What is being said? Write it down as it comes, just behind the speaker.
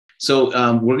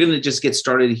We're going to just get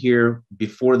started here.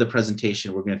 Before the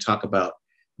presentation, we're going to talk about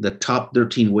the top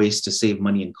 13 ways to save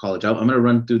money in college. I'm going to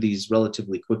run through these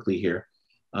relatively quickly here,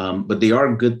 but they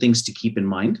are good things to keep in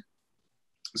mind.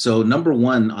 So number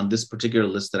one on this particular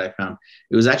list that I found,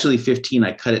 it was actually 15.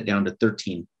 I cut it down to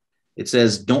 13. It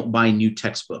says, don't buy new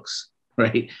textbooks,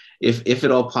 right? If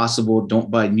at all possible, don't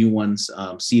buy new ones.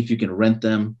 See if you can rent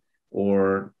them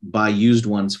or buy used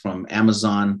ones from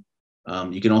Amazon.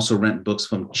 You can also rent books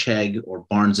from Chegg or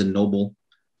Barnes and Noble,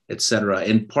 etc.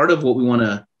 And part of what we want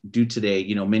to do today,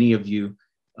 many of you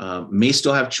may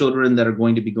still have children that are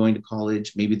going to be going to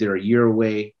college. Maybe they're a year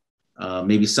away.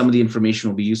 Maybe some of the information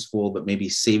will be useful, but maybe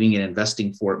saving and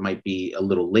investing for it might be a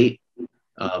little late.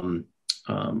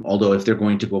 Although if they're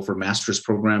going to go for a master's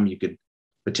program, you could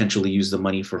potentially use the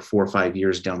money for 4 or 5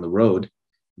 years down the road.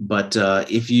 But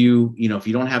if you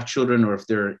don't have children, or if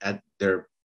they're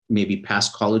maybe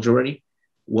past college already,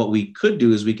 what we could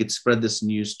do is we could spread this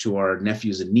news to our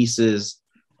nephews and nieces,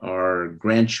 our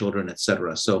grandchildren,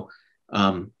 etc. So,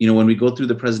 when we go through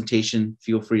the presentation,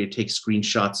 feel free to take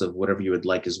screenshots of whatever you would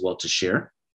like as well to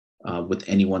share with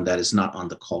anyone that is not on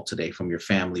the call today from your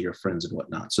family, your friends, and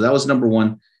whatnot. So that was number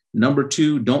one. Number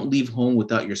two, don't leave home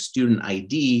without your student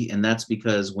ID. And that's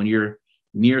because when you're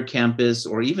near campus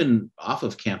or even off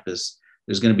of campus,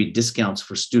 there's going to be discounts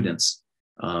for students.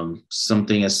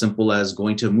 Something as simple as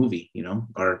going to a movie,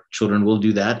 our children will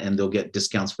do that and they'll get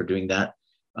discounts for doing that.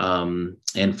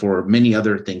 And for many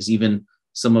other things, even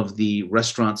some of the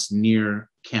restaurants near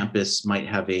campus might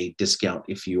have a discount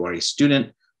if you are a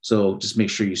student. So just make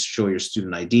sure you show your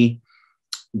student ID.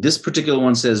 This particular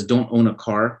one says don't own a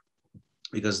car,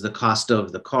 because the cost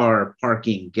of the car,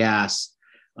 parking, gas,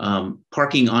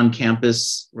 parking on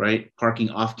campus, right? Parking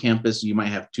off campus, you might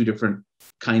have two different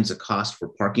kinds of cost for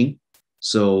parking.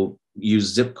 So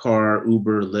use Zipcar,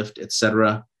 Uber, Lyft,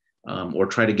 etc., or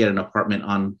try to get an apartment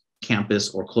on campus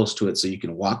or close to it so you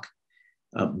can walk.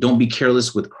 Don't be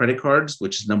careless with credit cards,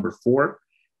 which is number 4.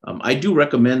 I do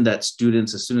recommend that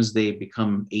students, as soon as they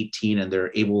become 18 and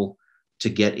they're able to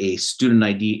get a student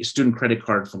ID, student credit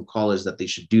card from college, that they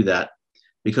should do that.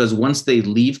 Because once they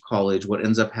leave college, what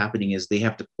ends up happening is they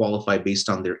have to qualify based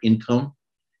on their income,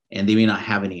 and they may not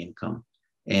have any income.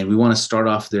 And we want to start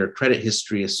off their credit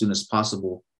history as soon as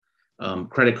possible.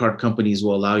 Credit card companies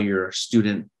will allow your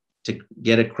student to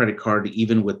get a credit card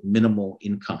even with minimal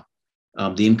income.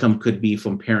 The income could be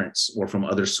from parents or from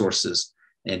other sources.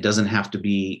 And it doesn't have to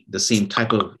be the same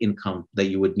type of income that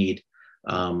you would need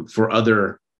for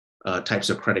other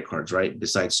types of credit cards, right?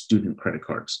 Besides student credit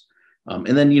cards.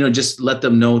 And then, just let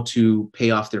them know to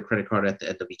pay off their credit card at the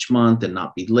end of each month and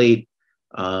not be late,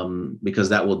 because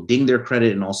that will ding their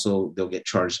credit, and also they'll get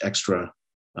charged extra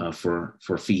for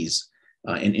fees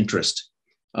and interest.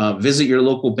 Visit your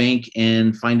local bank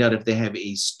and find out if they have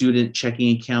a student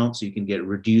checking account, so you can get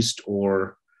reduced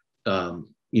or,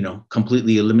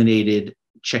 completely eliminated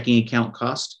checking account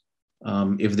cost.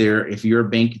 If you're a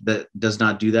bank that does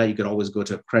not do that, you could always go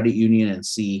to a credit union and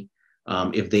see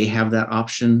if they have that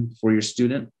option for your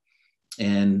student.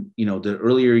 And, the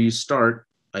earlier you start,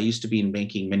 I used to be in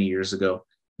banking many years ago,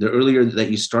 the earlier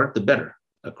that you start, the better,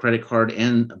 a credit card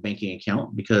and a banking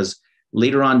account, because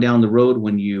later on down the road,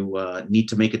 when you need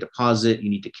to make a deposit, you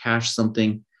need to cash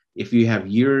something, if you have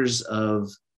years of,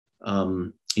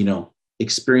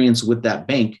 experience with that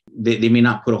bank, they may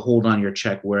not put a hold on your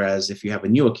check. Whereas if you have a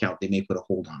new account, they may put a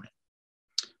hold on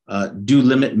it. Do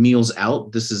limit meals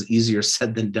out. This is easier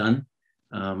said than done.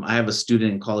 I have a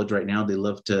student in college right now. They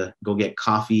love to go get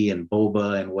coffee and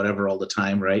boba and whatever all the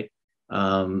time, right?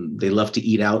 They love to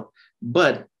eat out,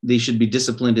 but they should be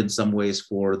disciplined in some ways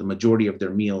for the majority of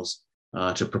their meals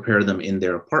to prepare them in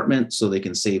their apartment so they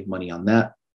can save money on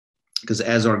that. Because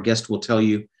as our guest will tell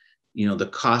you, the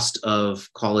cost of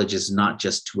college is not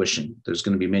just tuition. There's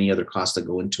going to be many other costs that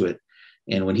go into it.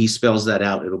 And when he spells that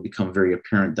out, it'll become very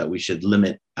apparent that we should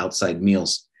limit outside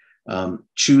meals.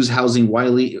 Choose housing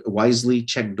wisely,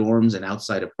 check dorms and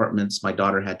outside apartments. My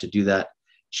daughter had to do that.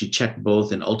 She checked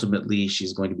both, and ultimately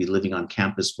she's going to be living on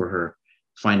campus for her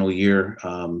final year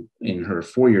in her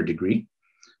 4-year degree.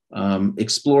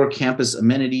 Explore campus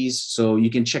amenities. So you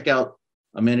can check out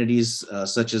amenities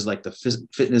such as like the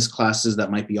fitness classes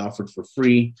that might be offered for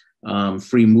free,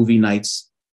 free movie nights.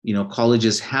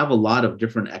 Colleges have a lot of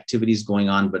different activities going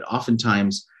on, but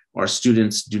oftentimes our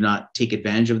students do not take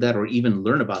advantage of that or even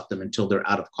learn about them until they're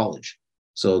out of college.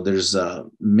 So there's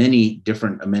many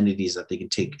different amenities that they can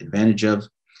take advantage of.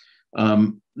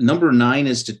 Number 9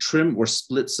 is to trim or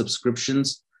split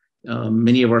subscriptions.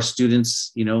 Many of our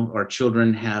students, our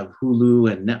children have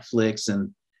Hulu and Netflix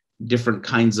and different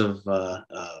kinds of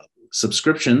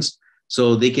subscriptions.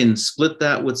 So they can split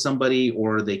that with somebody,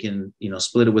 or they can,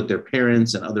 split it with their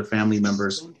parents and other family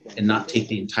members and not take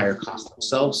the entire cost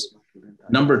themselves.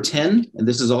 Number 10, and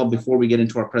this is all before we get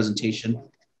into our presentation.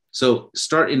 So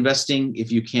start investing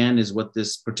if you can, is what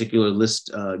this particular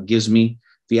list gives me.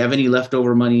 If you have any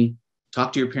leftover money,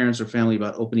 talk to your parents or family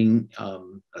about opening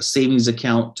a savings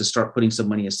account to start putting some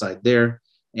money aside there.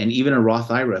 And even a Roth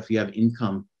IRA, if you have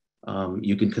income,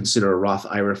 you can consider a Roth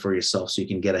IRA for yourself so you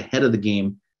can get ahead of the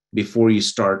game before you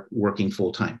start working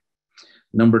full time.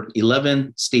 Number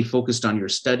 11, stay focused on your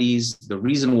studies. The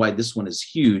reason why this one is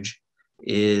huge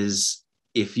is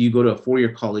if you go to a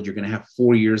four-year college, you're going to have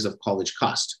 4 years of college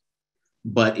cost.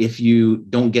 But if you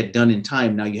don't get done in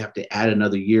time, now you have to add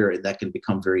another year, and that can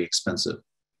become very expensive.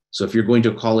 So if you're going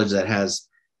to a college that has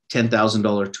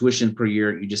 $10,000 tuition per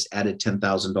year, you just added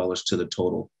 $10,000 to the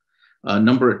total.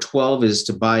 Number 12 is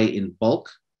to buy in bulk.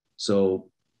 So,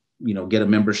 get a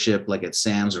membership like at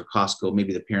Sam's or Costco.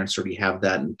 Maybe the parents already have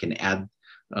that and can add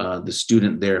the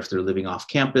student there if they're living off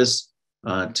campus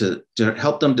to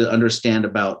help them to understand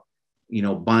about,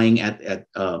 buying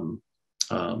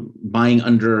buying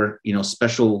under,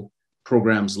 special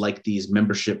programs like these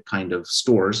membership kind of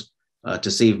stores to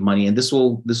save money. And this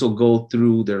will go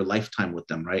through their lifetime with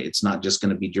them, right? It's not just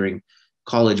going to be during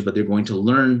college, but they're going to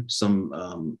learn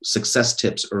some success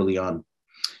tips early on.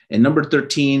 And number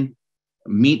 13,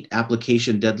 meet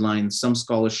application deadlines. Some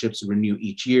scholarships renew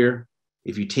each year.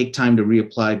 If you take time to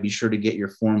reapply, be sure to get your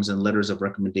forms and letters of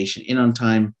recommendation in on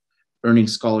time. Earning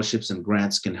scholarships and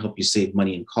grants can help you save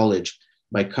money in college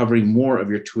by covering more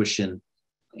of your tuition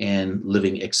and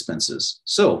living expenses.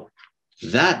 So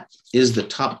that is the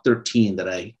top 13 that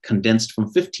I condensed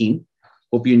from 15.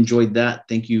 Hope you enjoyed that.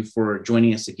 Thank you for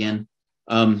joining us again.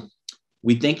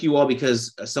 We thank you all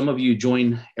because some of you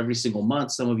join every single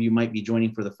month. Some of you might be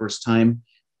joining for the first time.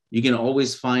 You can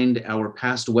always find our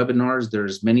past webinars.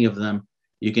 There's many of them.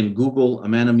 You can Google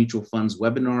Amana Mutual Funds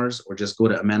webinars or just go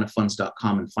to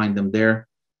amanafunds.com and find them there.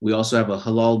 We also have a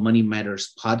Halal Money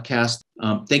Matters podcast.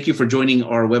 Thank you for joining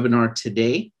our webinar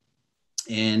today.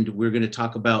 And we're going to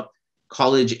talk about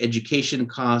college education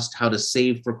cost, how to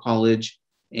save for college,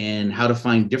 and how to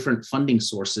find different funding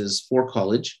sources for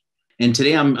college. And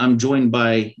today I'm joined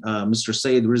by Mr.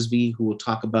 Syed Rizvi, who will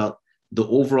talk about the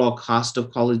overall cost of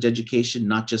college education,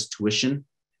 not just tuition,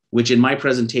 which in my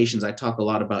presentations, I talk a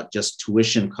lot about just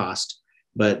tuition cost,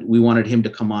 but we wanted him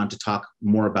to come on to talk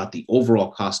more about the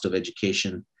overall cost of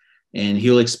education. And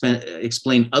he'll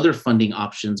explain other funding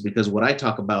options, because what I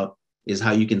talk about is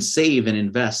how you can save and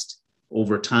invest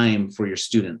over time for your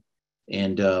student.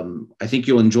 And I think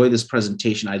you'll enjoy this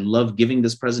presentation. I love giving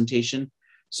this presentation,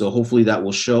 so hopefully that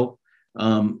will show.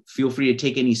 Feel free to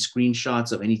take any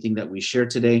screenshots of anything that we share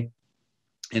today.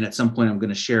 And at some point, I'm going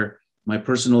to share my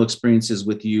personal experiences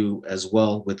with you as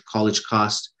well with college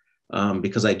cost,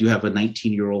 because I do have a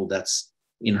 19-year-old that's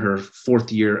in her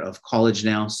 4th year of college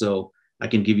now. So I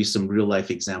can give you some real life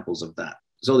examples of that.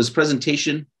 So this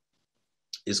presentation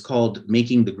is called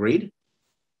Making the Grade,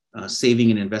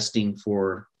 Saving and Investing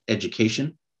for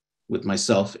Education, with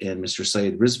myself and Mr.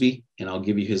 Syed Rizvi. And I'll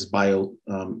give you his bio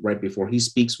right before he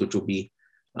speaks, which will be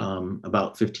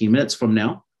about 15 minutes from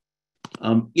now.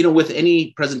 With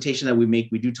any presentation that we make,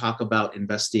 we do talk about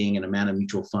investing in Amana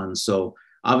mutual funds. So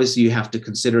obviously you have to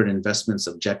consider an investment's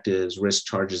objectives, risk,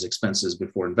 charges, expenses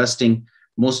before investing.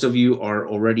 Most of you are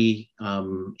already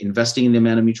investing in the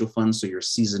Amana mutual funds, so you're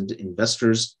seasoned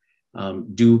investors.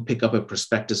 Do pick up a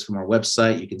prospectus from our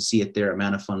website. You can see it there,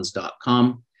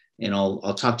 amanafunds.com. And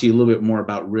I'll talk to you a little bit more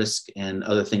about risk and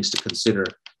other things to consider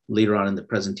later on in the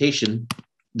presentation.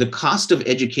 The cost of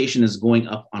education is going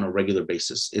up on a regular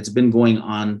basis. It's been going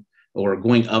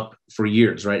up for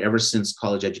years, right? Ever since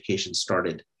college education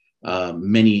started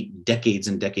many decades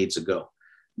and decades ago.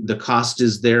 The cost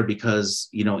is there because,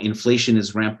 inflation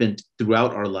is rampant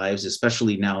throughout our lives,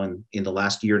 especially now in the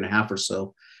last year and a half or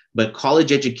so. But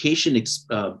college education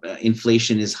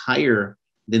inflation is higher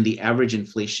than the average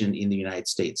inflation in the United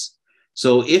States.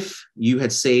 So if you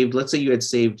had saved, let's say you had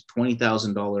saved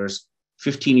 $20,000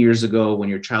 15 years ago when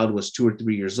your child was 2 or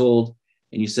 3 years old,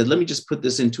 and you said, let me just put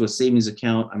this into a savings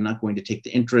account. I'm not going to take the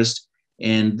interest.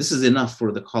 And this is enough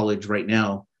for the college right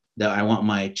now that I want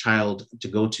my child to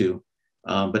go to.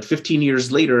 But 15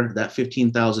 years later, that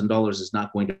 $15,000 is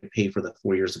not going to pay for the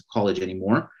 4 years of college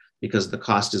anymore because the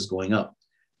cost is going up.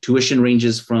 Tuition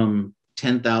ranges from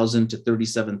 $10,000 to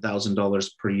 $37,000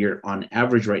 per year on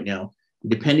average right now,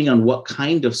 depending on what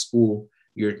kind of school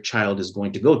your child is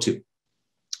going to go to.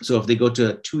 So if they go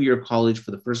to a 2-year college for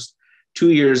the first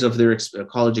 2 years of their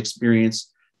college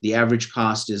experience, the average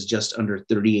cost is just under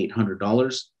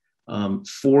 $3,800.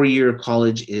 4-year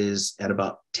college is at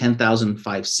about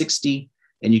 10,560.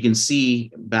 And you can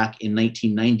see back in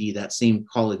 1990, that same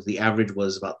college, the average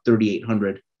was about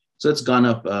 3,800. So it's gone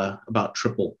up about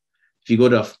triple. If you go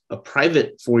to a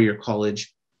private 4-year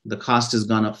college, the cost has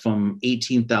gone up from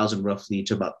 18,000 roughly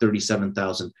to about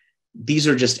 37,000. These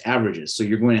are just averages. So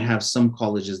you're going to have some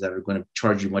colleges that are going to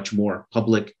charge you much more,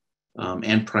 public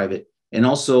and private. And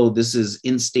also this is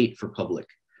in-state for public.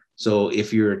 So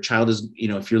if your child is,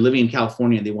 if you're living in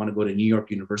California and they want to go to New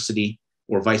York University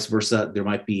or vice versa, there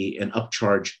might be an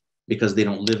upcharge because they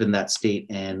don't live in that state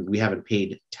and we haven't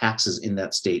paid taxes in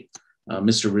that state.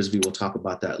 Mr. Rizvi will talk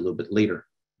about that a little bit later.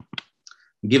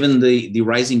 Given the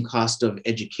rising cost of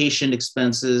education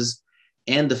expenses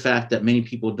and the fact that many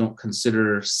people don't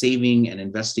consider saving and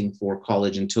investing for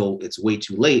college until it's way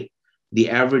too late, the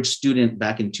average student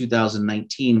back in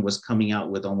 2019 was coming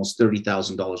out with almost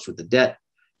 $30,000 worth of debt.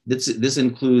 This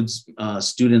includes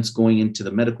students going into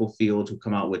the medical field who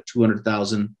come out with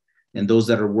 $200,000, and those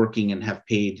that are working and have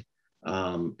paid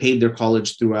their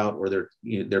college throughout, or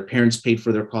their parents paid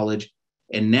for their college,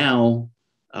 and now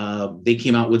they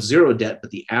came out with zero debt,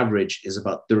 but the average is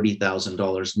about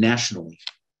 $30,000 nationally.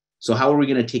 So how are we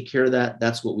going to take care of that?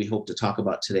 That's what we hope to talk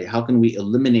about today. How can we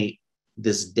eliminate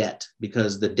this debt?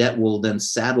 Because the debt will then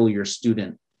saddle your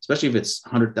student, especially if it's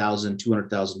 $100,000,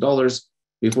 $200,000,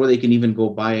 before they can even go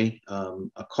buy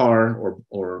a car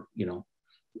or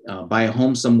buy a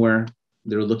home somewhere.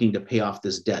 They're looking to pay off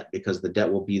this debt because the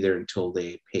debt will be there until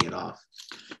they pay it off.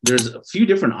 There's a few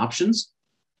different options.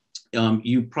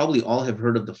 You probably all have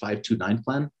heard of the 529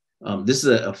 plan. This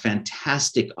is a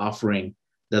fantastic offering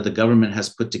that the government has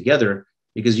put together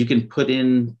because you can put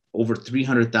in over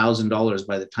 $300,000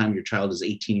 by the time your child is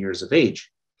 18 years of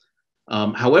age.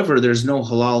 However, there's no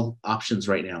halal options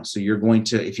right now. So you're going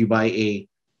to, if you buy a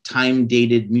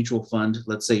time-dated mutual fund,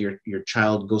 let's say your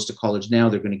child goes to college now,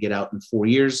 they're going to get out in 4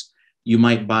 years. You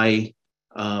might buy,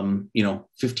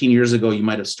 15 years ago, you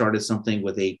might have started something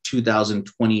with a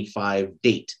 2025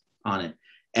 date on it.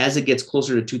 As it gets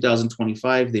closer to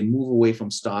 2025, they move away from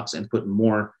stocks and put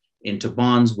more into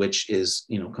bonds, which is,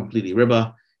 completely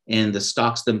riba. And the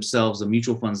stocks themselves, the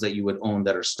mutual funds that you would own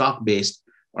that are stock-based,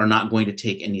 are not going to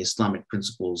take any Islamic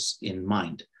principles in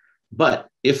mind. But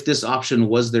if this option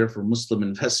was there for Muslim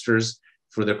investors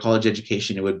for their college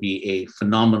education, it would be a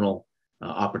phenomenal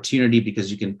opportunity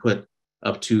because you can put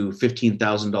up to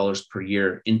 $15,000 per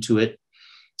year into it.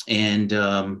 And,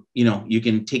 you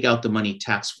can take out the money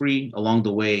tax-free. Along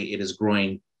the way, it is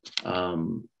growing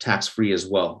tax-free as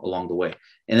well along the way.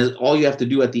 And all you have to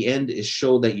do at the end is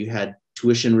show that you had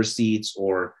tuition receipts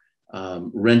or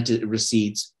rent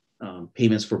receipts,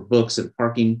 payments for books and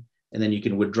parking, and then you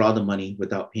can withdraw the money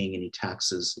without paying any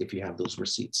taxes if you have those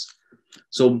receipts.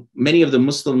 So many of the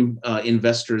Muslim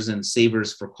investors and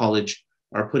savers for college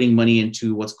are putting money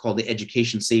into what's called the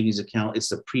education savings account. It's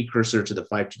the precursor to the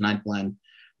 529 plan.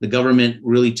 The government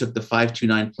really took the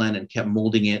 529 plan and kept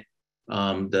molding it.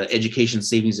 The education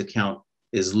savings account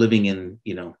is living in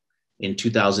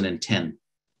 2010.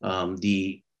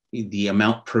 The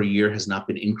amount per year has not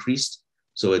been increased.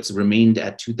 So it's remained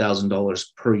at $2,000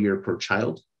 per year per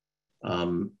child.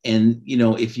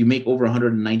 If you make over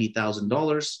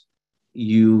 $190,000,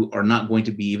 you are not going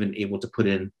to be even able to put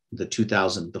in the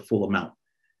 $2,000, the full amount.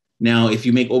 Now, if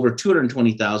you make over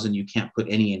 $220,000, you can't put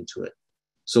any into it.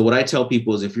 So what I tell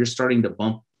people is if you're starting to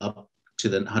bump up to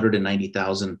the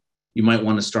 $190,000, you might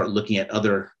want to start looking at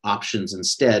other options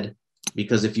instead,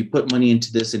 because if you put money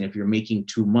into this and if you're making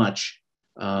too much,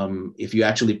 if you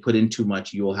actually put in too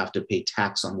much, you will have to pay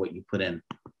tax on what you put in.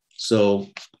 So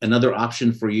another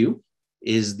option for you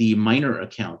is the minor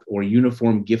account or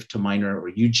uniform gift to minor,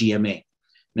 or UGMA.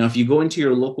 Now, if you go into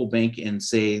your local bank and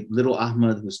say, little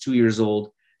Ahmed, who's 2 years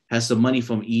old, has some money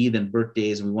from Eid and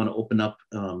birthdays, and we want to open up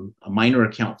a minor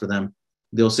account for them,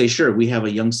 they'll say, sure, we have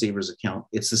a Young Savers account.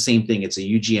 It's the same thing. It's a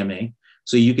UGMA.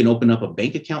 So you can open up a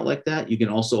bank account like that. You can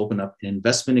also open up an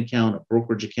investment account, a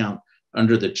brokerage account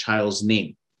under the child's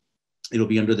name. It'll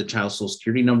be under the child's social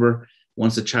security number.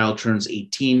 Once the child turns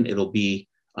 18, it'll be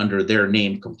under their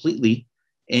name completely.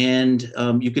 And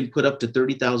you can put up to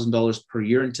 $30,000 per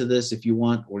year into this if you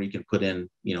want, or you can put in,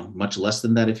 much less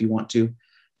than that if you want to.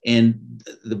 And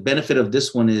the benefit of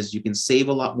this one is you can save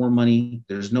a lot more money.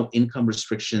 There's no income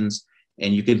restrictions,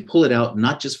 and you can pull it out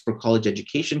not just for college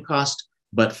education cost,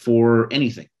 but for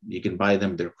anything. You can buy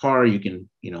them their car. You can,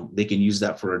 they can use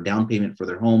that for a down payment for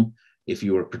their home if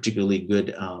you are a particularly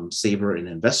good saver and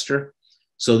investor.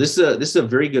 So this is a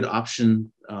very good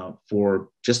option for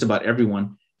just about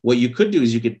everyone. What you could do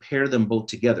is you could pair them both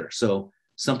together. So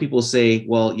some people say,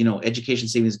 well, education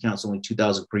savings account is only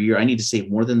 $2,000 per year. I need to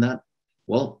save more than that.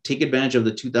 Well, take advantage of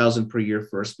the 2,000 per year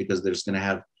first, because there's going to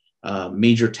have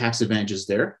major tax advantages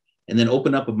there, and then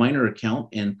open up a minor account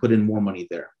and put in more money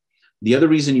there. The other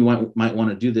reason you might want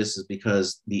to do this is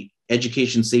because the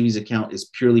education savings account is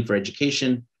purely for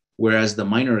education, whereas the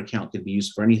minor account could be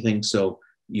used for anything. So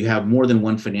you have more than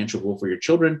one financial goal for your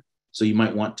children. So you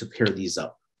might want to pair these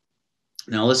up.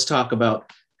 Now let's talk about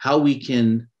how we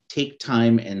can take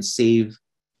time and save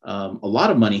a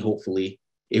lot of money, hopefully,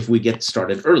 if we get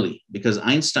started early, because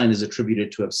Einstein is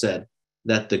attributed to have said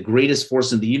that the greatest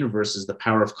force in the universe is the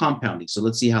power of compounding. So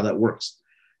let's see how that works.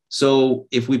 So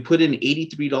if we put in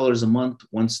 $83 a month,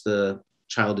 once the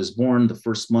child is born, the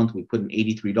first month we put in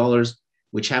 $83,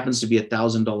 which happens to be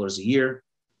 $1,000 a year,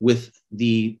 with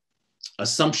the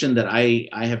assumption that I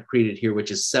have created here,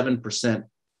 which is 7%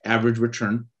 average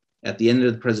return. At the end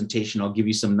of the presentation, I'll give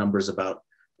you some numbers about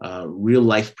real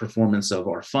life performance of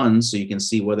our funds, so you can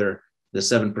see whether the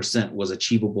 7% was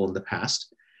achievable in the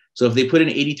past. So if they put in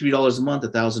 $83 a month,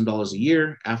 $1,000 a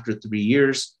year, after 3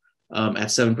 years, at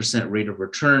 7% rate of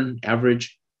return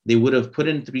average, they would have put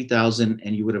in 3,000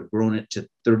 and you would have grown it to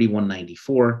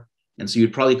 3,194. And so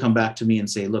you'd probably come back to me and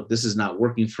say, look, this is not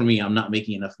working for me. I'm not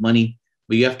making enough money.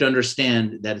 But you have to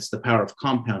understand that it's the power of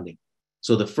compounding.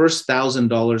 So the first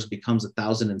 $1,000 becomes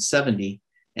 1,070.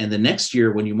 And the next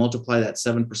year, when you multiply that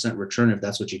 7% return, if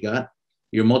that's what you got,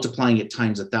 you're multiplying it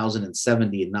times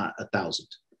 1,070 and not 1,000.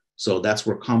 So that's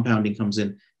where compounding comes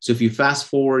in. So if you fast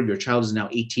forward, your child is now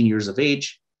 18 years of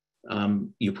age.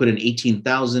 You put in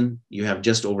 18,000, you have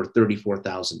just over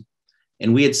 34,000.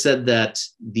 And we had said that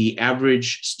the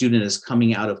average student is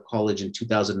coming out of college in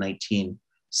 2019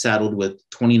 saddled with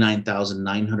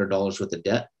 $29,900 worth of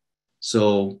debt.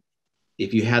 So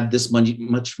if you had this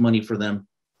much money for them,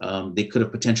 they could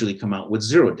have potentially come out with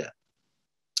zero debt.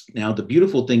 Now, the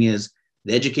beautiful thing is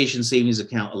the education savings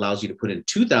account allows you to put in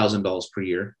 $2,000 per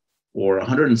year or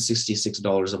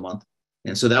 $166 a month.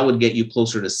 And so that would get you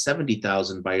closer to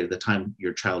 70,000 by the time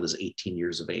your child is 18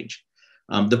 years of age.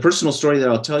 The personal story that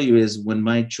I'll tell you is when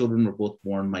my children were both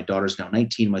born, my daughter's now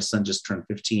 19, my son just turned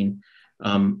 15.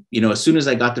 As soon as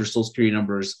I got their social security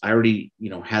numbers, I already,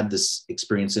 had this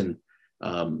experience and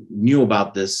knew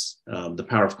about this, the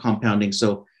power of compounding.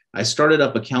 So I started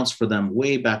up accounts for them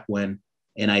way back when,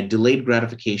 and I delayed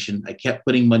gratification. I kept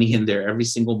putting money in there every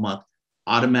single month,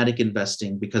 automatic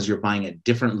investing, because you're buying at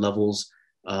different levels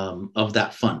of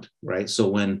that fund, right? So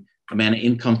when a Amana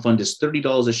Income Fund is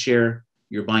 $30 a share,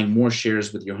 you're buying more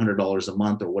shares with your $100 a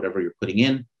month or whatever you're putting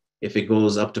in. If it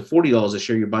goes up to $40 a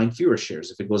share, you're buying fewer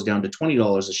shares. If it goes down to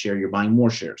 $20 a share, you're buying more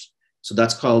shares. So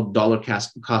that's called dollar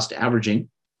cost averaging.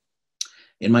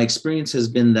 And my experience has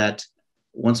been that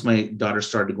once my daughter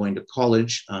started going to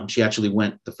college, she actually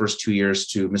went the first 2 years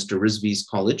to Mr. Rizvi's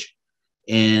college.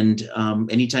 And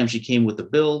anytime she came with a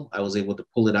bill, I was able to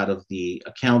pull it out of the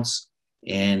accounts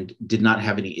and did not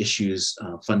have any issues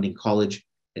funding college.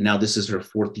 And now this is her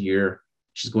 4th year.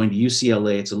 She's going to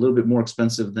UCLA. It's a little bit more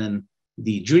expensive than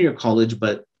the junior college,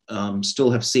 but still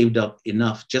have saved up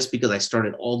enough just because I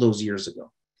started all those years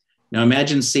ago. Now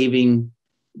imagine saving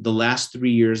the last 3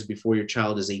 years before your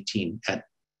child is 18,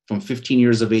 from 15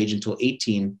 years of age until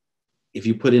 18. If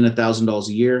you put in $1,000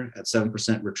 a year at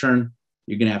 7% return,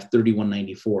 you're going to have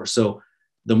 3,194. So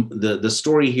the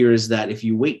story here is that if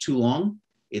you wait too long,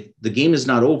 the game is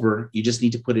not over. You just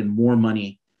need to put in more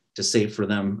money to save for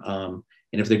them.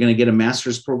 And if they're going to get a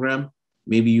master's program,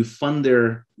 maybe you fund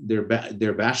their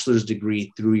bachelor's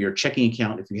degree through your checking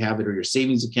account, if you have it, or your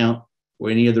savings account, or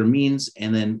any other means,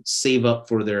 and then save up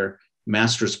for their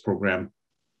master's program.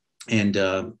 And,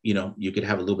 you could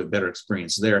have a little bit better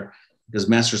experience there, because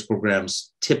master's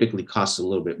programs typically cost a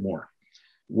little bit more.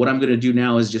 What I'm going to do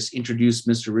now is just introduce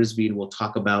Mr. Rizvi, and we'll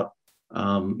talk about,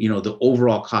 the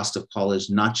overall cost of college,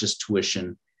 not just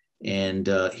tuition. And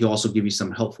he'll also give you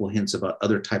some helpful hints about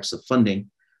other types of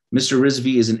funding. Mr.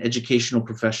 Rizvi is an educational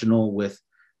professional with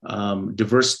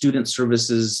diverse student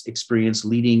services experience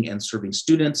leading and serving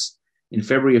students. In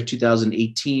February of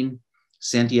 2018,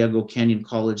 Santiago Canyon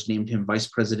College named him Vice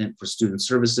President for Student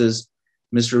Services.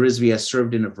 Mr. Rizvi has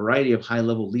served in a variety of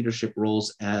high-level leadership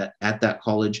roles at that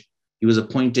college. He was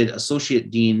appointed Associate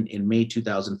Dean in May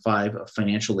 2005 of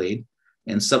Financial Aid,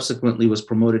 and subsequently was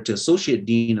promoted to Associate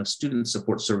Dean of Student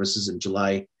Support Services in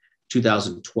July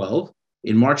 2012.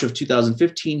 In March of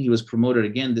 2015, he was promoted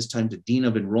again, this time to Dean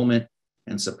of Enrollment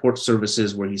and Support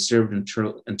Services, where he served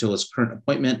until his current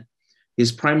appointment.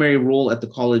 His primary role at the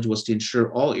college was to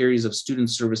ensure all areas of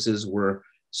student services were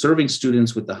serving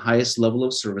students with the highest level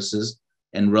of services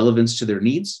and relevance to their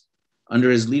needs.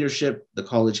 Under his leadership, the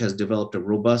college has developed a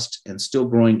robust and still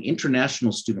growing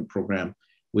international student program,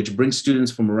 which brings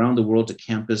students from around the world to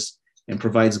campus and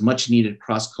provides much needed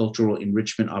cross-cultural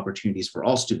enrichment opportunities for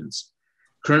all students.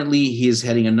 Currently, he is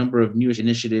heading a number of new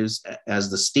initiatives as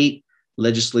the state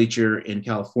legislature in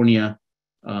California,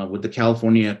 with the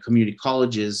California Community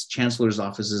Colleges, chancellor's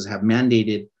offices have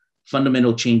mandated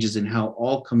fundamental changes in how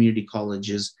all community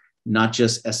colleges, not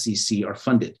just SCC, are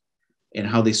funded, and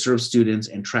how they serve students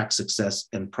and track success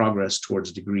and progress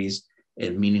towards degrees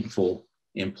and meaningful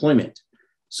employment.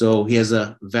 So he has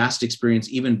a vast experience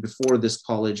even before this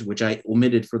college, which I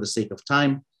omitted for the sake of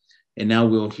time. And now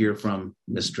we'll hear from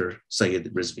Mr.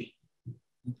 Syed Rizvi.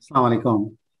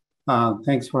 Assalamu alaikum.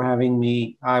 Thanks for having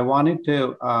me. I wanted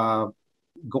to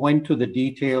go into the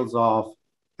details of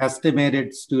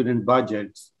estimated student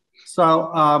budgets.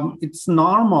 So it's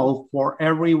normal for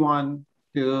everyone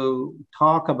to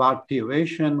talk about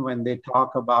tuition when they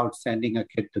talk about sending a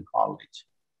kid to college.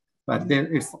 But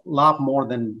it's a lot more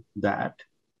than that.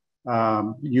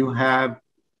 You have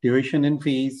tuition and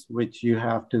fees, which you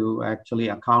have to actually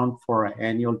account for an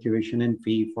annual tuition and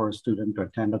fee for a student to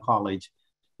attend a college.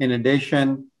 In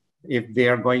addition, if they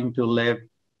are going to live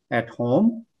at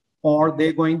home, or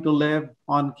they're going to live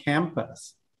on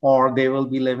campus, or they will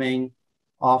be living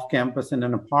off campus in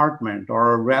an apartment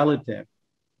or a relative,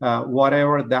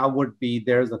 whatever that would be,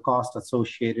 there's a cost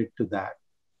associated to that.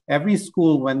 Every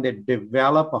school, when they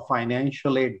develop a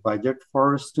financial aid budget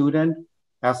for a student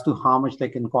as to how much they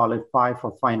can qualify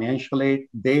for financial aid,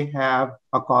 they have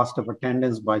a cost of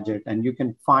attendance budget. And you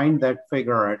can find that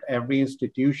figure at every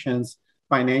institution's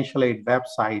financial aid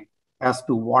website as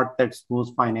to what that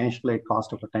school's financial aid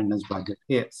cost of attendance budget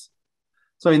is.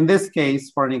 So in this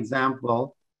case, for an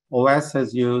example, OS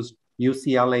has used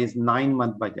UCLA's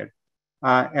 9-month budget.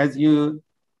 As you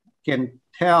can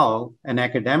tell, an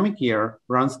academic year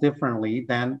runs differently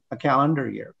than a calendar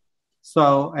year.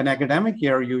 So an academic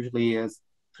year usually is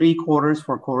 3 quarters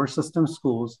for quarter system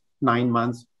schools, 9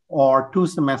 months, or 2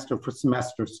 semesters for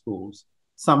semester schools.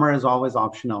 Summer is always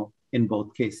optional in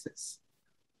both cases.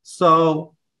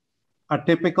 So a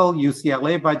typical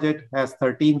UCLA budget has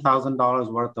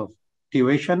 $13,000 worth of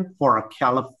tuition for a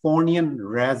Californian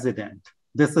resident.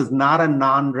 This is not a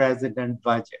non-resident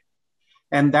budget.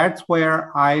 And that's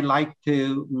where I like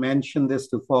to mention this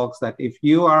to folks that if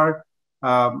you are,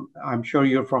 I'm sure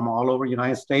you're from all over the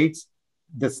United States,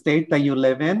 the state that you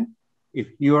live in, if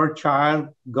your child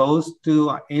goes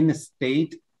to an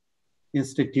in-state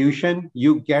institution,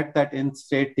 you get that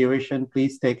in-state tuition,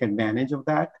 please take advantage of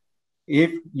that.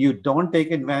 If you don't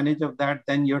take advantage of that,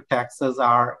 then your taxes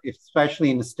are,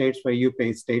 especially in the states where you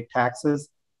pay state taxes,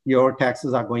 your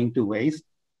taxes are going to waste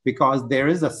because there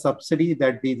is a subsidy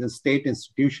that these state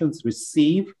institutions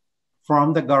receive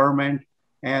from the government,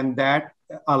 and that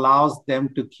allows them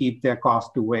to keep their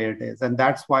cost to where it is. And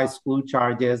that's why school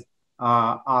charges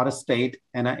out of state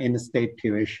and in-state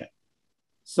tuition.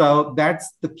 So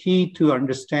that's the key to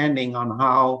understanding on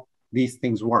how these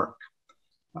things work.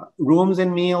 Rooms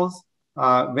and meals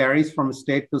varies from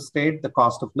state to state, the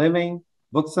cost of living,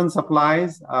 books and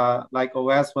supplies, like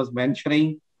OS was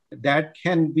mentioning, that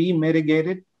can be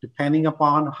mitigated depending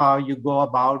upon how you go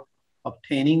about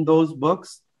obtaining those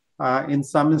books. In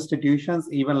some institutions,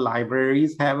 even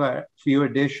libraries have a few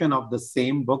editions of the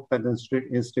same book that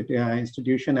the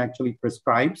institution actually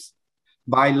prescribes.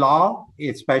 By law,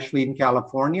 especially in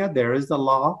California, there is a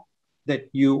law that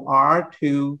you are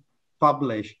to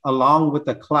publish along with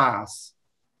the class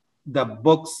the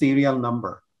book serial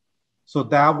number. So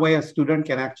that way a student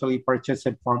can actually purchase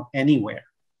it from anywhere.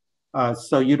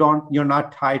 So you're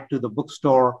not tied to the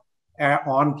bookstore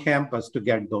on campus to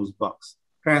get those books.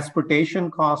 Transportation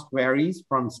cost varies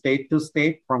from state to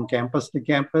state, from campus to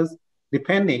campus,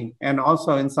 depending. And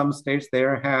also in some states, they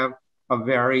have a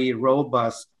very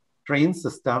robust train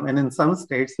system, and in some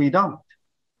states, we don't.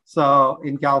 So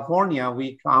in California,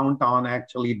 we count on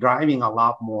actually driving a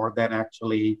lot more than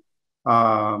actually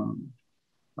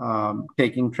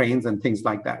taking trains and things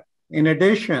like that. In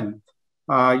addition,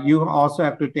 you also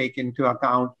have to take into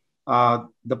account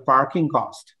the parking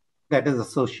cost that is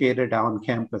associated on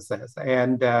campuses.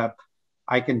 And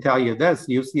I can tell you this,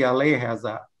 UCLA has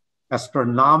an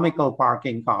astronomical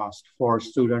parking cost for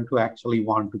students who actually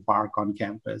want to park on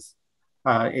campus.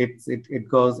 It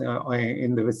goes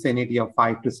in the vicinity of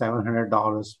 $500 to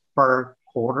 $700 per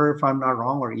quarter, if I'm not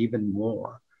wrong, or even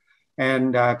more.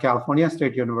 And California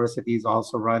State Universities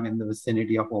also run in the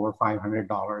vicinity of over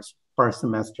 $500 per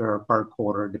semester or per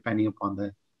quarter, depending upon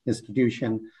the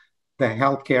institution. The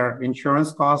healthcare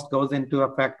insurance cost goes into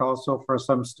effect also for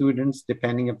some students,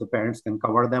 depending if the parents can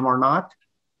cover them or not.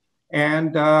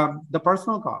 And the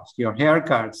personal cost, your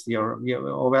haircuts, you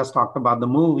always talked about the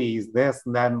movies, this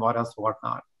and then what else,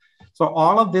 whatnot. So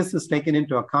all of this is taken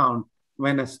into account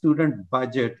when a student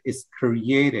budget is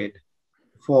created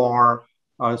for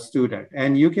a student.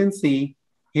 And you can see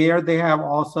here they have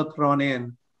also thrown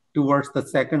in towards the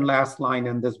second last line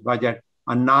in this budget,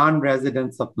 a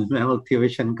non-resident supplemental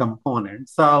tuition component.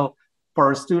 So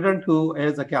for a student who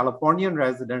is a Californian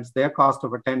resident, their cost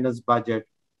of attendance budget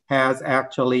has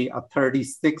actually a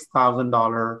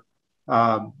 $36,000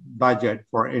 budget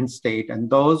for in-state. And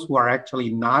those who are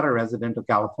actually not a resident of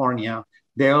California,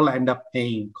 they'll end up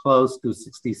paying close to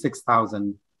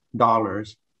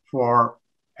 $66,000 for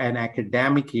an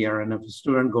academic year. And if a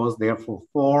student goes there for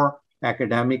 4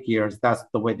 academic years, that's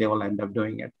the way they will end up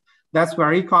doing it. That's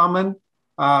very common.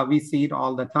 We see it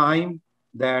all the time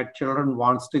that children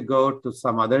wants to go to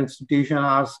some other institution in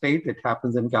our state. It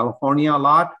happens in California a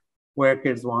lot, where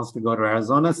kids wants to go to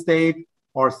Arizona State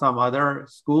or some other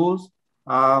schools.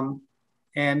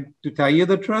 And to tell you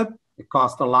the truth, it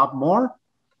costs a lot more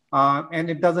and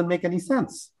it doesn't make any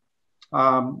sense.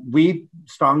 We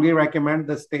strongly recommend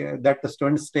that the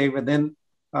students stay within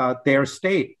their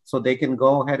state so they can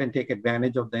go ahead and take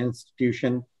advantage of the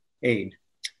institution aid.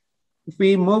 If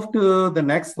we move to the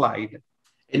next slide.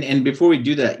 And before we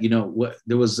do that,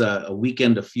 there was a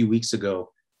weekend a few weeks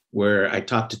ago where I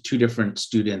talked to 2 different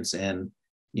students, and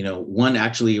one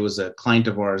actually was a client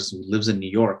of ours who lives in New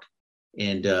York,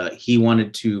 and he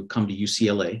wanted to come to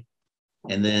UCLA.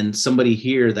 And then somebody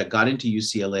here that got into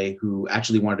UCLA who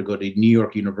actually wanted to go to New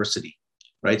York University,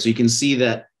 right? So you can see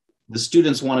that the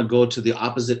students want to go to the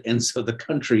opposite ends of the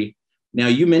country. Now,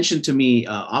 you mentioned to me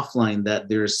offline that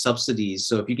there's subsidies.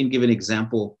 So if you can give an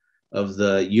example of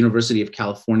the University of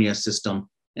California system,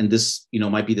 and this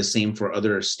might be the same for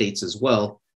other states as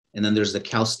well. And then there's the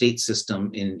Cal State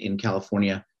system in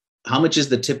California. How much is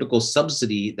the typical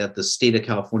subsidy that the state of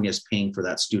California is paying for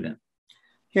that student?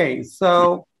 Okay,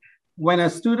 so when a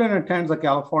student attends a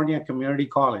California community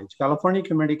college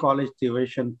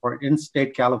tuition for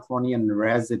in-state Californian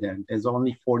resident is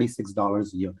only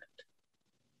 $46 a unit.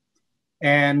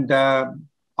 And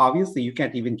obviously you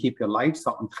can't even keep your lights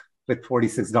on with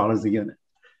 $46 a unit.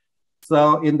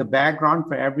 So in the background,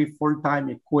 for every full-time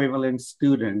equivalent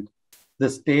student, the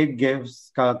state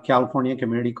gives California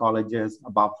community colleges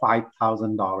about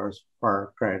 $5,000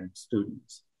 per credit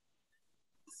students.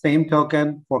 Same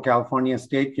token for California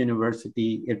State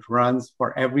University, it runs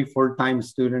for every full-time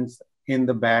students in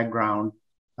the background,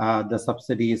 the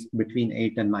subsidy is between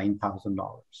 $8,000 and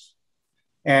 $9,000.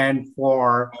 And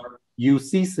for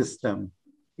UC system,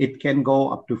 it can go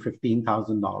up to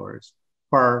 $15,000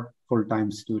 per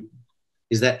full-time student.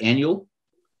 Is that annual?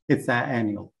 It's an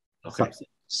annual subsidy.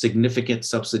 Significant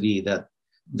subsidy that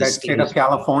the state of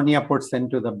California puts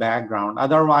into the background.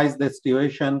 Otherwise, this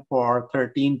tuition for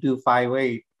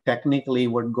 13258 technically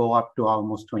would go up to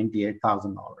almost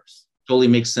 $28,000. Totally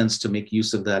makes sense to make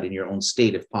use of that in your own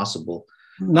state if possible.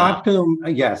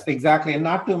 Yes, exactly. And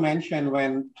not to mention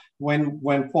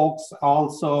when folks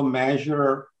also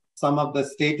measure some of the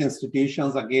state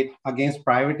institutions against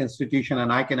private institution,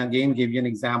 and I can again give you an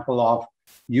example of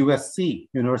USC,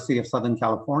 University of Southern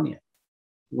California,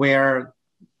 where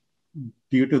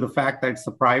due to the fact that it's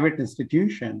a private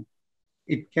institution,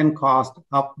 it can cost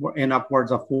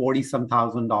upwards of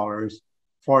 $40,000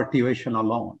 for tuition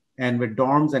alone. And with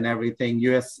dorms and everything,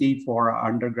 USC for an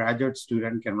undergraduate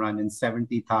student can run in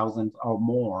 $70,000 or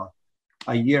more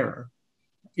a year.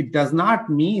 It does not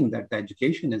mean that the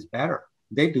education is better.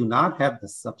 They do not have the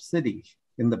subsidy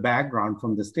in the background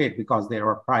from the state because they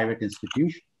are a private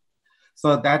institution.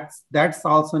 So that's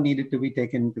also needed to be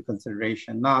taken into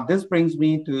consideration. Now, this brings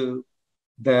me to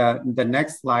the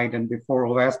next slide. And before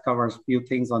OS covers a few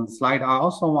things on the slide, I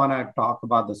also want to talk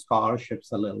about the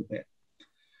scholarships a little bit.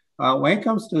 When it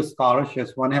comes to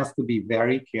scholarships, one has to be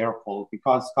very careful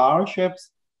because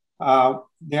scholarships,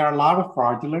 there are a lot of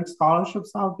fraudulent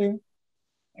scholarships out there,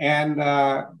 and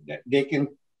they can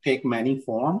take many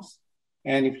forms.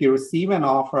 And if you receive an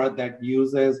offer that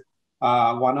uses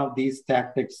one of these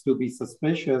tactics to be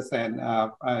suspicious, and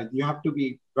you have to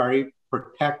be very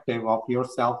protective of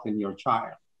yourself and your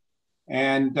child.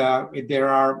 And there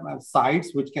are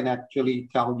sites which can actually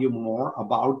tell you more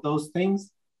about those things.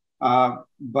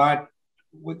 But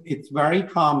it's very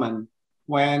common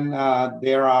when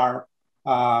there are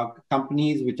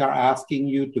companies which are asking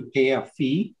you to pay a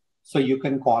fee so you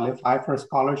can qualify for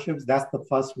scholarships. That's the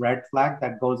first red flag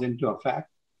that goes into effect.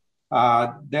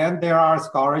 Then there are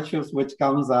scholarships which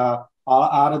comes out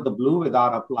of the blue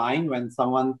without applying. When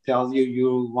someone tells you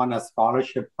you won a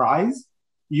scholarship prize,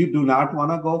 you do not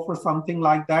want to go for something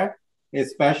like that.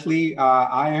 Especially,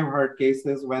 I have heard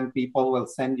cases when people will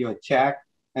send you a check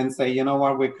and say, you know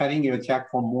what, we're cutting you a check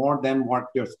for more than what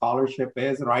your scholarship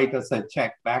is. Write us a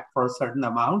check back for a certain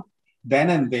amount. then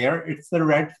and there, it's a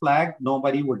red flag.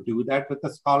 Nobody would do that with a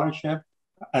scholarship.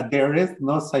 There is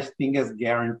no such thing as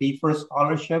guarantee for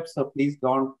scholarship, so please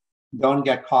don't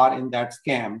get caught in that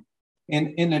scam.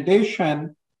 In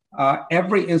addition,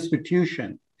 every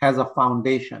institution has a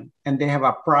foundation, and they have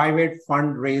a private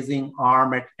fundraising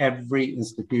arm at every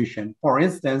institution. For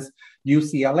instance,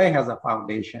 UCLA has a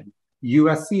foundation,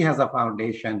 USC has a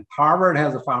foundation, Harvard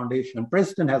has a foundation,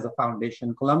 Princeton has a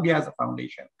foundation, Columbia has a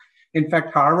foundation. In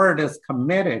fact, Harvard is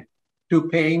committed to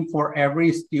paying for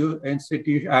every student's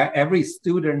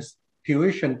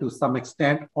tuition to some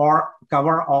extent or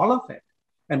cover all of it.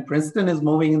 And Princeton is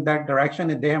moving in that direction,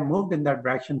 and they have moved in that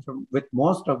direction with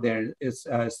most of their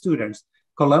students.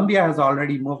 Columbia has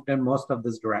already moved in most of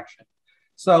this direction.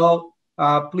 So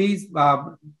please,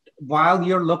 while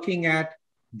you're looking at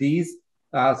these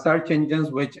search engines,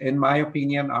 which in my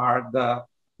opinion are the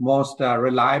most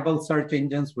reliable search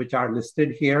engines, which are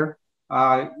listed here,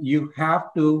 you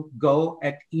have to go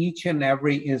at each and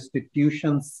every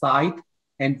institution's site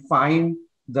and find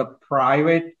the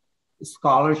private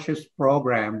scholarships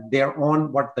program, their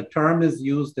own, what the term is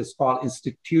used is called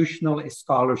institutional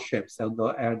scholarships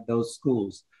at those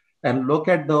schools. And look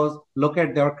at those, look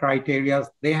at their criteria.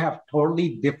 They have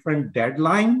totally different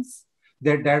deadlines.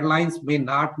 Their deadlines may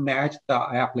not match the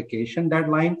application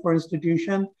deadline for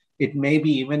institution. It may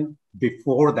be even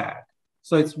before that.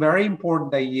 So it's very important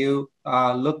that you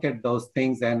look at those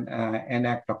things and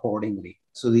act accordingly.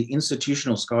 So the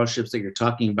institutional scholarships that you're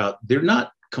talking about, they're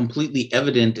not completely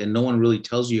evident and no one really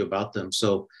tells you about them.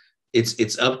 So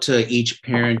it's up to each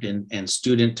parent and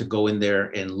student to go in there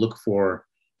and look for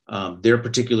their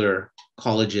particular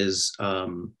college's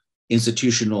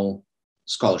institutional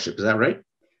scholarship. Is that right?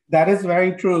 That is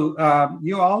very true.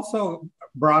 You also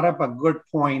brought up a good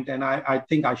point, and I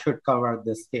think I should cover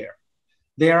this here.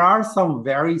 There are some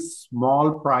very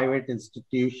small private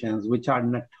institutions which are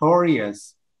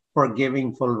notorious for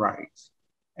giving full rides.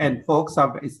 And folks,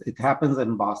 it happens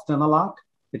in Boston a lot.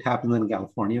 It happens in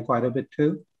California quite a bit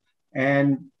too.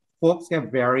 And folks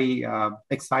get very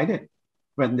excited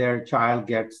when their child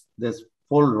gets this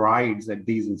full rides at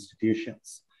these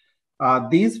institutions.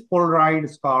 These full ride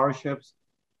scholarships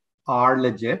are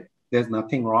legit. There's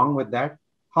nothing wrong with that.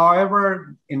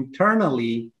 However,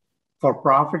 internally,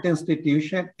 for-profit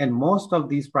institution, and most of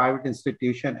these private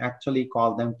institutions actually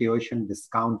call them tuition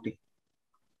discounting.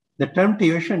 The term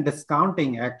tuition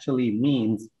discounting actually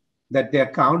means that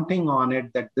they're counting on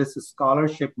it that this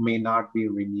scholarship may not be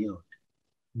renewed.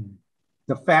 Mm.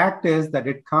 The fact is that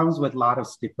it comes with a lot of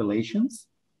stipulations.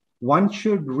 One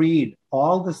should read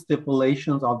all the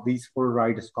stipulations of these full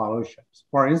ride scholarships.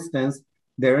 For instance,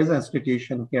 there is an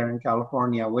institution here in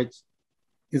California which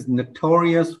is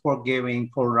notorious for giving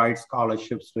full ride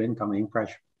scholarships to incoming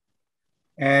freshmen.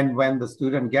 And when the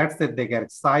student gets it, they get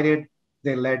excited.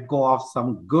 They let go of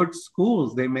some good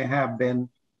schools they may have been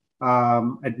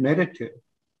admitted to,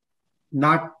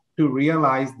 not to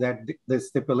realize that the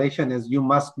stipulation is you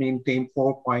must maintain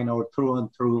 4.0 through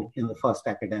and through in the first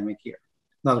academic year.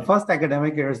 Now, the first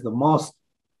academic year is the most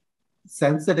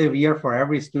sensitive year for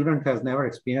every student who has never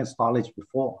experienced college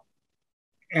before.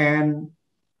 And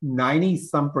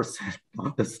 90%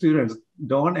 of the students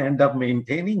don't end up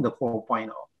maintaining the 4.0.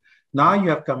 Now you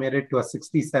have committed to a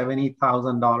 $60,000,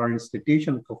 $70,000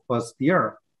 institution for first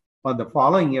year, but the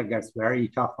following year gets very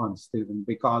tough on students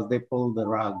because they pull the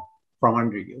rug from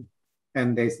under you.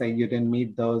 And they say you didn't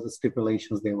meet those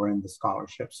stipulations, they were in the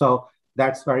scholarship. So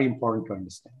that's very important to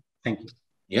understand. Thank you.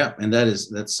 Yeah, and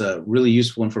that's really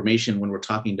useful information when we're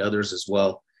talking to others as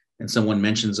well. And someone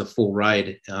mentions a full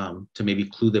ride to maybe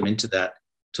clue them into that,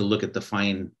 to look at the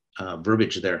fine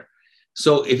verbiage there.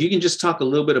 So if you can just talk a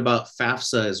little bit about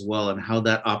FAFSA as well and how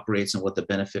that operates and what the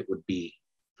benefit would be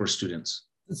for students.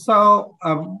 So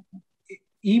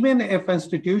even if an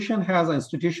institution has an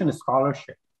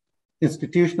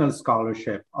institutional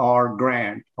scholarship or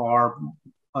grant or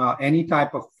any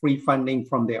type of free funding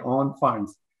from their own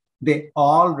funds, they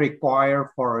all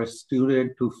require for a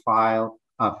student to file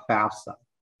a FAFSA.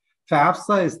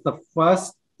 FAFSA is the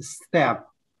first step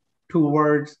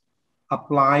towards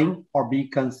applying or be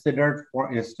considered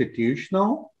for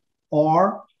institutional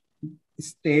or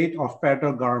state or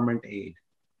federal government aid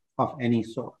of any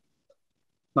sort.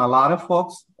 Now, a lot of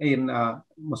folks in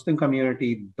Muslim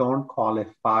community don't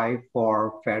qualify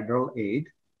for federal aid,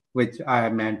 which I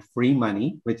meant free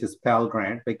money, which is Pell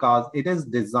Grant, because it is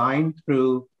designed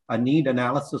through a need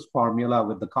analysis formula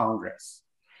with the Congress.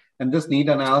 And this need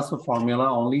analysis formula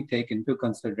only take into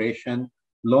consideration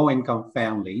low-income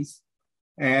families.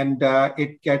 And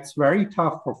it gets very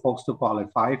tough for folks to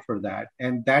qualify for that.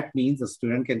 And that means a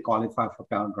student can qualify for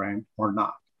Pell Grant or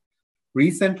not.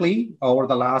 Recently, over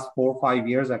the last 4 or 5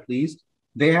 years at least,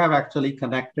 they have actually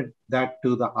connected that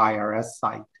to the IRS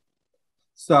site.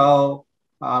 So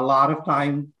a lot of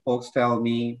time folks tell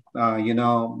me, I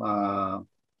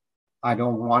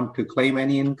don't want to claim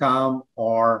any income,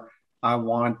 or I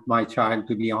want my child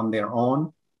to be on their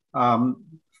own. Um,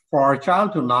 for a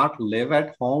child to not live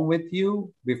at home with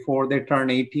you before they turn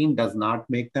 18 does not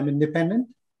make them independent.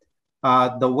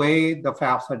 The way the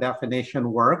FAFSA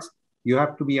definition works, you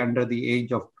have to be under the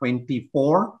age of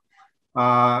 24,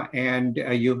 and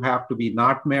you have to be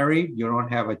not married, you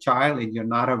don't have a child, and you're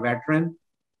not a veteran.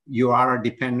 You are a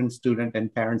dependent student,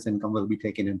 and parents' income will be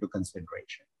taken into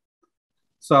consideration.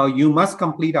 So you must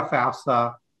complete a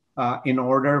FAFSA in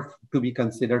order to be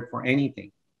considered for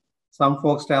anything. Some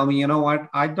folks tell me, you know what,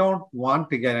 I don't want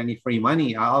to get any free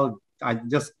money. I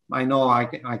know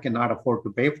I cannot afford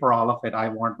to pay for all of it. I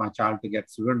want my child to get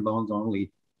student loans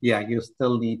only. Yeah, you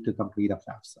still need to complete a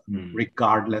FAFSA.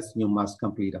 Regardless, you must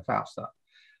complete a FAFSA.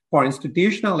 For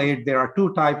institutional aid, there are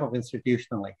two types of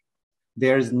institutional aid.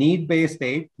 There's need-based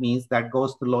aid, means that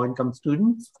goes to low-income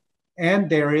students, and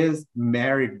there is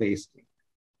merit-based aid.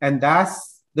 And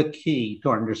that's the key to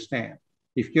understand.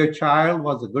 If your child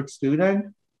was a good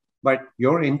student, but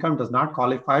your income does not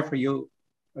qualify for you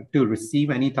to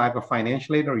receive any type of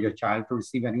financial aid, or your child to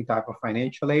receive any type of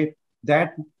financial aid,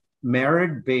 that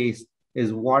merit-based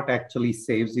is what actually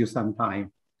saves you some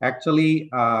time. Actually,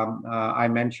 I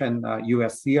mentioned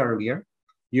USC earlier.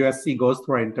 USC goes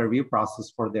through an interview process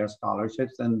for their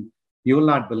scholarships, and you will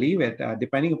not believe it.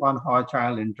 Depending upon how a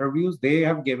child interviews, they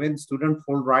have given student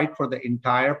full ride for the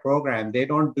entire program. They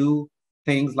don't do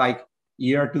things like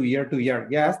year to year to year.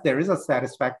 Yes, there is a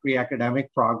satisfactory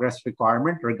academic progress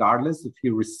requirement, regardless if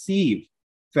you receive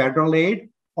federal aid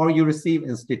or you receive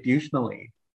institutional aid.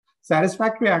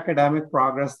 Satisfactory academic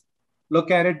progress, look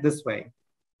at it this way.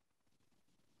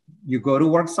 You go to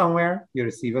work somewhere, you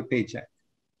receive a paycheck.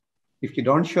 If you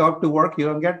don't show up to work, you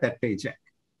don't get that paycheck.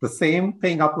 The same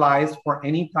thing applies for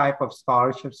any type of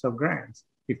scholarships or grants.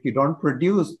 If you don't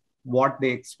produce what they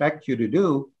expect you to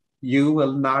do, you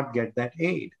will not get that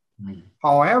aid.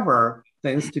 However,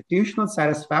 the institutional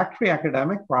satisfactory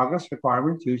academic progress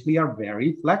requirements usually are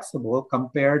very flexible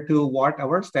compared to what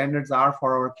our standards are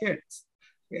for our kids.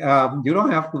 You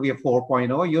don't have to be a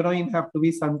 4.0. You don't even have to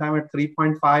be sometime at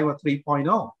 3.5 or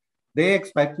 3.0. They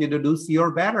expect you to do C or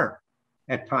better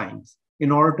at times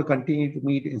in order to continue to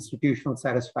meet institutional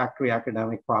satisfactory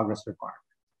academic progress requirements.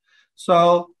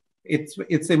 So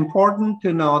it's important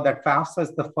to know that FAFSA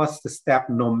is the first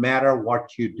step no matter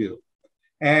what you do.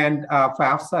 And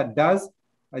FAFSA does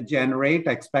generate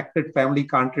expected family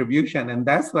contribution. And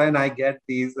that's when I get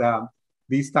these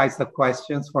types of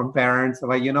questions from parents.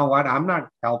 Well, you know what, I'm not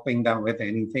helping them with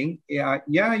anything.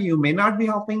 Yeah, you may not be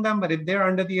helping them, but if they're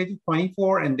under the age of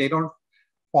 24 and they don't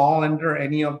fall under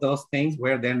any of those things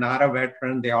where they're not a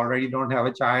veteran, they already don't have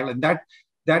a child, and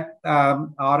that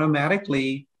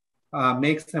automatically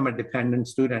makes them a dependent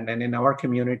student. And in our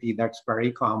community, that's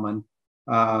very common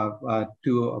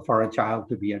for a child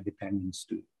to be a dependent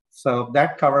student. So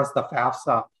that covers the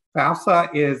FAFSA.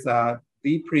 FAFSA is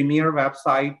the premier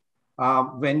website.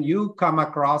 When you come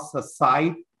across a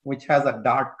site which has a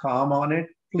 .com on it,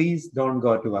 please don't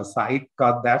go to a site,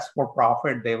 because that's for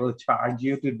profit. They will charge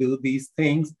you to do these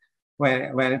things.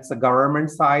 When it's a government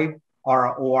site or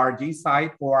an ORG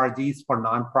site, ORG is for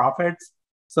nonprofits.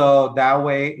 So that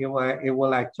way it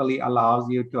will actually allows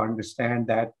you to understand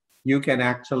that you can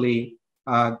actually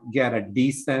get a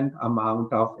decent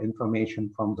amount of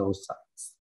information from those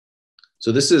sites.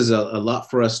 So this is a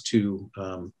lot for us to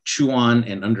chew on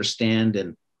and understand.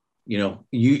 And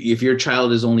if your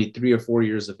child is only 3 or 4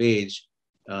 years of age,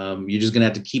 you're just going to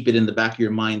have to keep it in the back of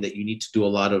your mind that you need to do a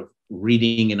lot of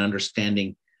reading and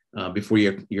understanding before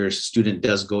your student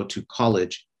does go to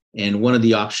college. And one of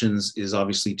the options is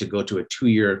obviously to go to a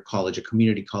 2-year college, a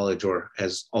community college, or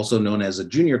as also known as a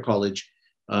junior college,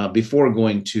 before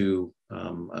going to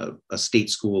a state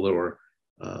school or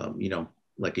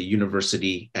like a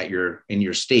university in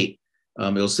your state.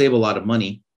 It'll save a lot of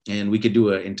money, and we could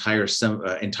do an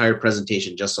entire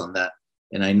presentation just on that.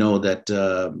 And I know that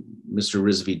Mr.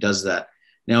 Rizvi does that.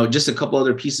 Now, just a couple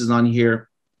other pieces on here.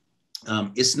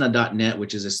 ISNA.net,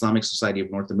 which is Islamic Society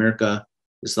of North America,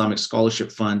 Islamic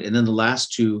Scholarship Fund, and then the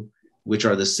last two, which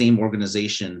are the same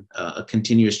organization,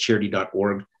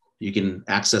 continuouscharity.org. You can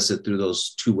access it through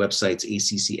those two websites,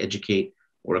 ACC Educate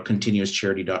or a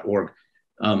continuouscharity.org.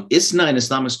 ISNA and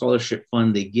Islamic Scholarship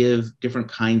Fund, they give different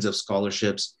kinds of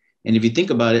scholarships. And if you think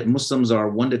about it, Muslims are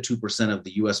 1 to 2% of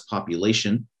the US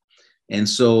population. And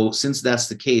so since that's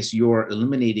the case, you're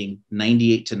eliminating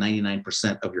 98 to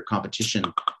 99% of your competition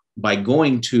by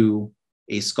going to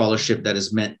a scholarship that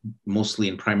is meant mostly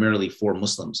and primarily for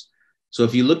Muslims. So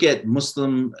if you look at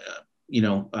Muslim,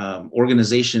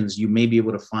 organizations, you may be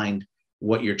able to find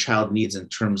what your child needs in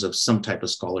terms of some type of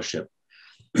scholarship.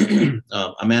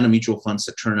 Amana Mutual Fund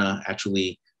Saturna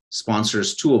actually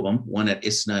sponsors two of them, one at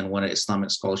ISNA and one at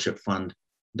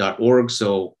IslamicScholarshipFund.org.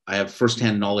 So I have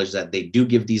firsthand knowledge that they do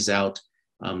give these out.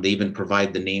 They even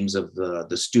provide the names of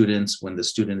the students when the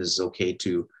student is okay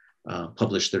to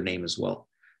publish their name as well.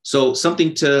 So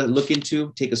something to look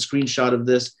into, take a screenshot of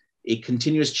this. A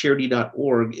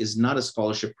continuouscharity.org is not a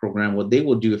scholarship program. What they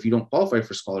will do, if you don't qualify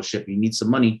for scholarship, you need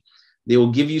some money, they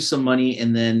will give you some money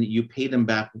and then you pay them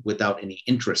back without any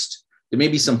interest. There may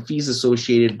be some fees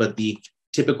associated, but the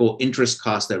typical interest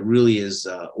cost that really is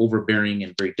overbearing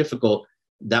and very difficult,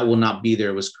 that will not be there.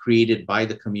 It was created by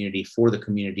the community for the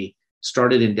community,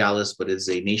 started in Dallas, but is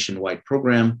a nationwide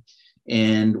program.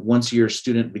 And once your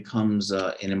student becomes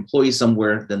an employee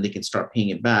somewhere, then they can start paying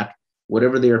it back.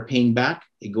 Whatever they are paying back,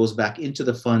 it goes back into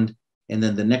the fund. And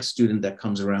then the next student that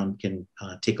comes around can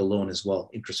take a loan as well,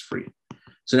 interest-free.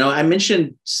 So now I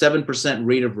mentioned 7%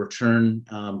 rate of return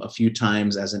a few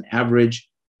times as an average.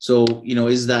 So,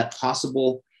 is that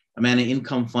possible? Amana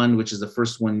Income Fund, which is the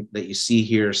first one that you see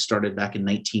here, started back in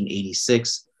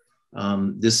 1986.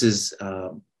 This is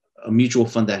a mutual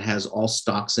fund that has all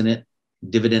stocks in it,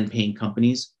 dividend-paying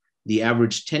companies. The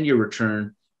average 10-year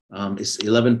return is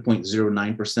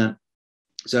 11.09%.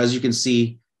 So as you can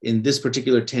see, in this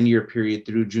particular 10-year period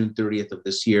through June 30th of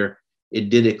this year, it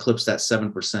did eclipse that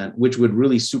 7%, which would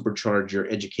really supercharge your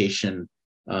education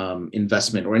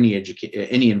investment or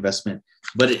any investment.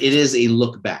 But it is a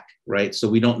look back, right? So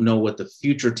we don't know what the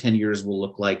future 10 years will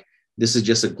look like. This is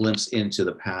just a glimpse into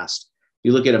the past.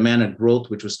 You look at Amana Growth,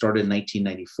 which was started in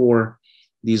 1994.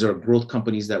 These are growth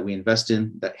companies that we invest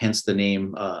in, that hence the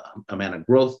name Amana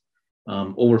Growth.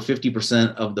 Over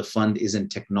 50% of the fund is in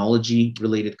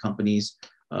technology-related companies.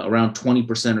 Around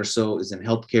 20% or so is in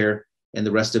healthcare, and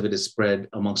the rest of it is spread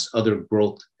amongst other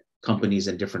growth companies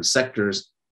in different sectors.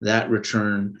 That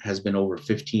return has been over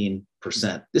 15%.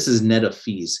 This is net of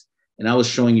fees. And I was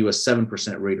showing you a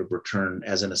 7% rate of return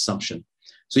as an assumption.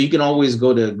 So you can always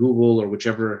go to Google or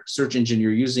whichever search engine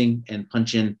you're using and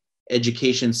punch in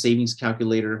education savings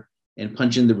calculator and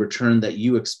punch in the return that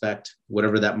you expect,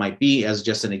 whatever that might be, as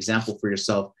just an example for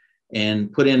yourself,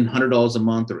 and put in $100 a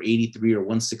month or 83 or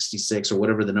 166 or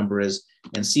whatever the number is,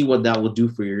 and see what that will do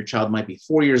for you. Your child might be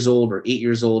 4 years old or 8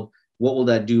 years old. What will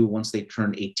that do once they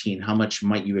turn 18? How much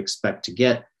might you expect to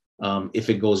get if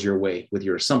it goes your way with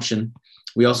your assumption?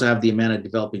 We also have the Amana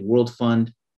Developing World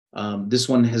Fund. This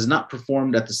one has not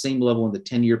performed at the same level in the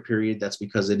 10-year period. That's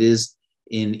because it is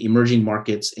in emerging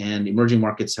markets, and emerging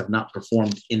markets have not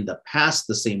performed in the past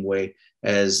the same way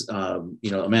as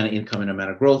Amana Income and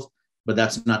Amana Growth, but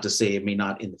that's not to say it may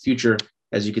not in the future.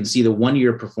 As you can see, the 1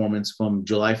 year performance from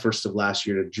July 1st of last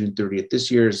year to June 30th this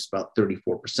year is about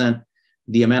 34%.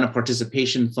 The Amana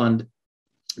Participation Fund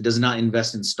does not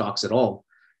invest in stocks at all.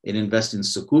 It invests in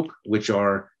sukuk, which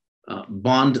are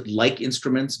bond-like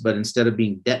instruments, but instead of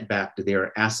being debt-backed, they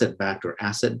are asset-backed or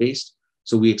asset-based.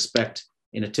 So we expect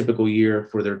in a typical year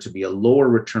for there to be a lower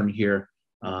return here,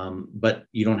 but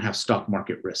you don't have stock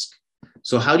market risk.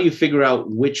 So how do you figure out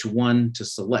which one to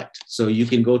select? So you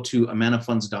can go to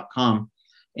amanafunds.com,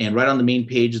 and right on the main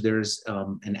page, there's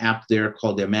an app there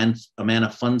called the Amana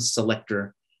Funds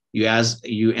Selector. You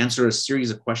answer a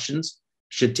series of questions,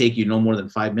 should take you no more than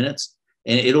 5 minutes,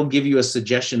 and it'll give you a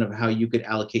suggestion of how you could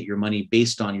allocate your money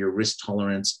based on your risk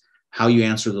tolerance, how you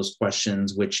answer those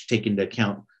questions, which take into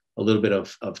account a little bit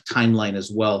of timeline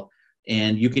as well.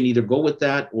 And you can either go with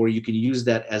that, or you can use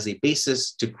that as a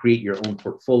basis to create your own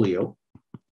portfolio.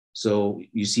 So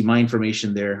you see my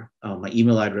information there. My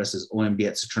email address is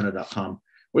omb@saturna.com,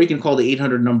 or you can call the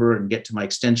 800 number and get to my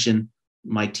extension.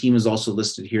 My team is also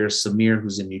listed here: Samir,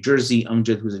 who's in New Jersey,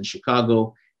 Amjad, who's in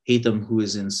Chicago, Haitham, who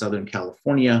is in Southern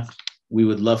California. We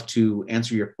would love to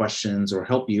answer your questions or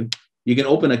help you. You can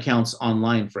open accounts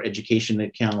online for education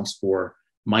accounts, for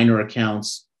minor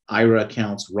accounts, IRA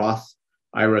accounts, Roth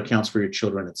IRA accounts for your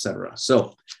children, etc.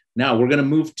 So now we're going to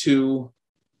move to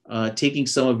taking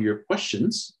some of your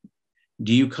questions.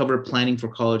 Do you cover planning for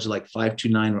college like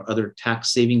 529 or other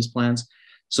tax savings plans?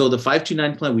 So the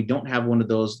 529 plan, we don't have one of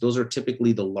those. Those are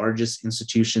typically the largest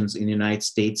institutions in the United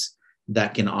States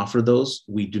that can offer those.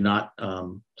 We do not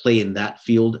play in that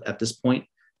field at this point.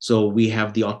 So we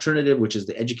have the alternative, which is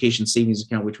the education savings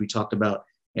account, which we talked about,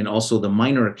 and also the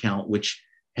minor account, which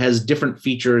has different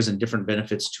features and different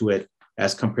benefits to it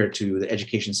as compared to the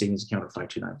education savings account or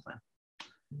 529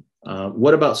 plan.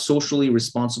 What about socially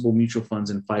responsible mutual funds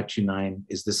in 529?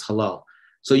 Is this halal?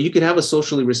 So you could have a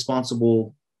socially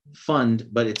responsible fund,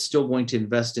 but it's still going to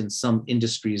invest in some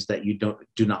industries that you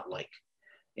do not like.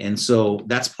 And so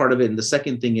that's part of it. And the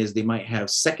second thing is they might have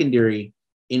secondary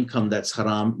income that's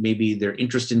haram. Maybe their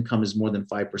interest income is more than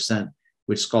 5%,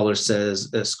 which scholars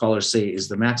say is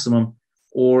the maximum.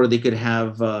 Or they could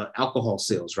have alcohol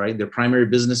sales, right? Their primary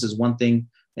business is one thing,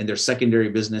 and their secondary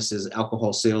business is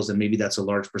alcohol sales, and maybe that's a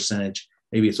large percentage.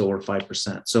 Maybe it's over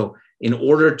 5%. So in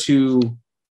order to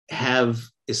have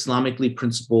Islamically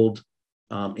principled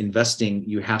investing,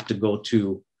 you have to go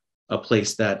to a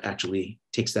place that actually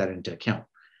takes that into account.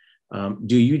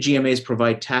 Do UGMAs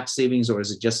provide tax savings, or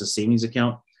is it just a savings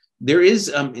account? There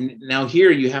is, now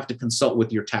here you have to consult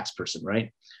with your tax person,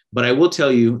 right? But I will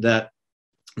tell you that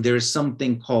there is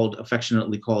something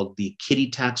affectionately called the kiddie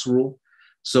tax rule.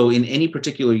 So in any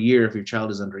particular year, if your child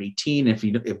is under 18,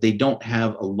 if they don't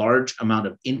have a large amount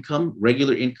of income,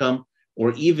 regular income,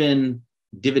 or even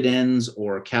dividends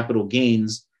or capital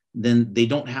gains, then they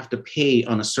don't have to pay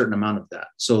on a certain amount of that.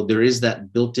 So there is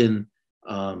that built-in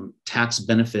tax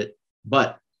benefit,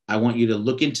 but I want you to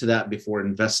look into that before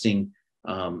investing,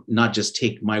 not just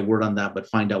take my word on that, but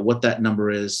find out what that number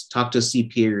is, talk to a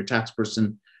CPA or your tax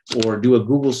person, or do a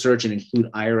Google search and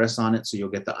include IRS on it so you'll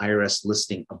get the IRS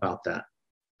listing about that.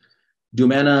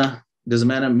 Does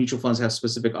Amana mutual funds have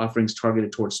specific offerings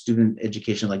targeted towards student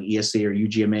education like ESA or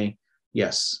UGMA?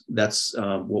 Yes, that's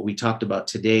what we talked about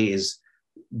today. Is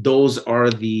those are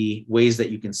the ways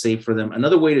that you can save for them.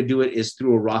 Another way to do it is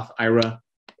through a Roth IRA.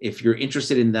 If you're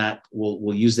interested in that,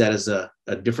 we'll use that as a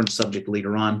different subject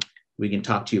later on. We can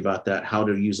talk to you about that, how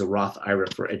to use a Roth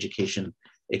IRA for education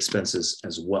expenses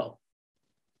as well.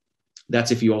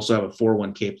 That's if you also have a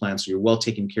 401k plan, so you're well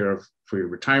taken care of for your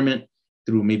retirement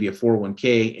through maybe a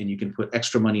 401k, and you can put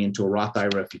extra money into a Roth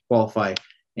IRA if you qualify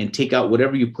and take out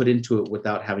whatever you put into it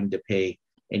without having to pay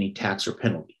any tax or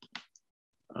penalty.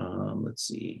 Let's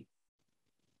see.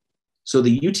 So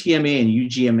the UTMA and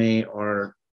UGMA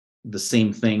are the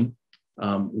same thing.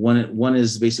 One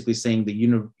is basically saying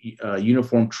the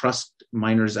Uniform Trust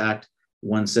Minors Act.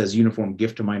 One says Uniform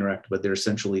Gift to Minor Act, but they're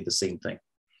essentially the same thing.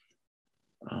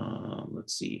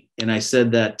 Let's see. And I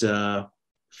said that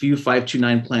few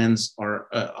 529 plans are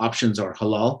options are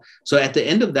halal. So at the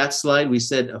end of that slide, we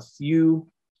said a few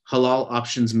halal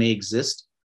options may exist.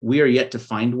 We are yet to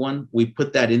find one. We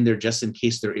put that in there just in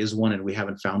case there is one and we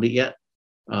haven't found it yet.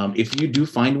 If you do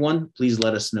find one, please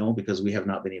let us know, because we have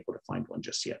not been able to find one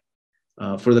just yet.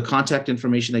 For the contact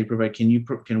information that you provide,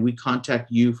 can we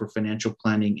contact you for financial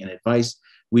planning and advice?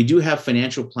 We do have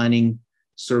financial planning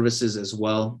services as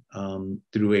well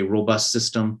through a robust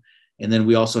system. And then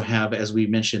we also have, as we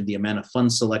mentioned, the Amana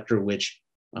Fund Selector, which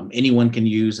anyone can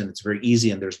use, and it's very easy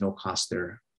and there's no cost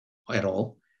there at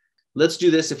all. Let's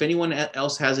do this. If anyone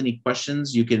else has any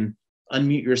questions, you can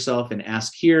unmute yourself and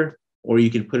ask here, or you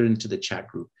can put it into the chat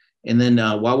group. And then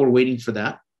while we're waiting for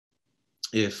that,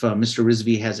 if Mr.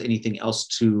 Rizvi has anything else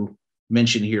to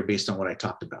mention here based on what I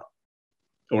talked about,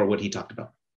 or what he talked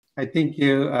about. I think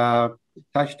you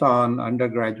touched on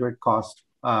undergraduate cost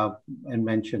and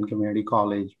mentioned community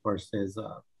college versus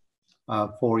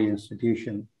four-year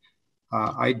institution.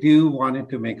 I do wanted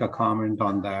to make a comment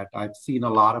on that. I've seen a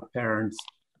lot of parents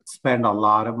spend a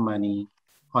lot of money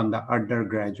on the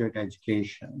undergraduate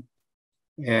education,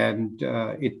 and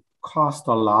it costs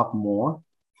a lot more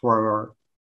for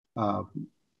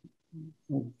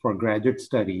graduate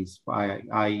studies,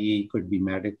 i.e. could be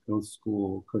medical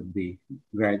school, could be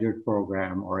graduate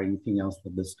program, or anything else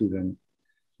that the student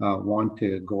want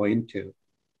to go into.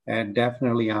 And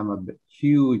definitely I'm a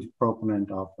huge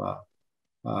proponent of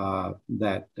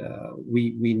that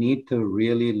we need to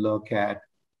really look at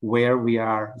where we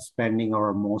are spending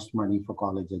our most money for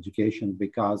college education,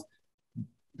 because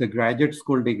the graduate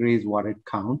school degree is what it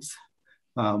counts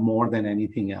more than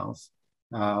anything else.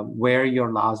 Where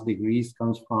your last degrees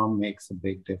comes from makes a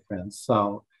big difference.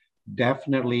 So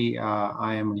definitely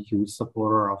I am a huge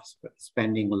supporter of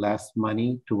spending less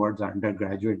money towards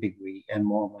undergraduate degree and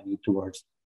more money towards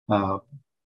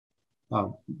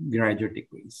graduate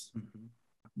degrees. Mm-hmm.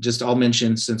 Just I'll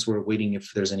mention, since we're waiting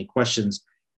if there's any questions,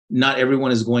 not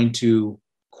everyone is going to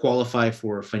qualify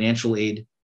for financial aid.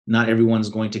 Not everyone is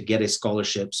going to get a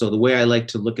scholarship. So the way I like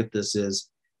to look at this is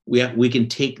we can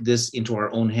take this into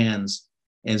our own hands,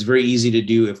 and it's very easy to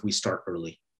do if we start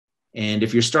early. And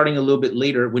if you're starting a little bit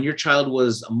later, when your child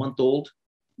was a month old,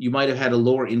 you might have had a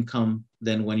lower income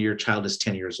than when your child is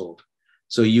 10 years old.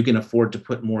 So you can afford to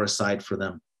put more aside for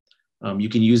them. You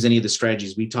can use any of the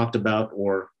strategies we talked about,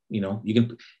 or you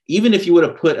can, even if you would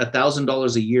have put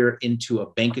 $1,000 a year into a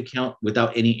bank account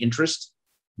without any interest,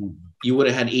 you would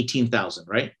have had 18,000,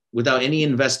 right? Without any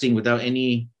investing, without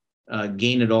any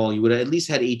gain at all, you would have at least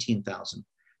had 18,000.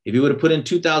 If you would have put in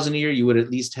 $2,000 a year, you would at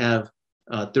least have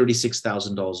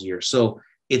 $36,000 a year. So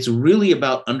it's really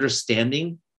about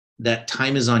understanding that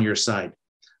time is on your side.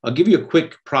 I'll give you a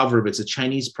quick proverb. It's a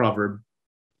Chinese proverb.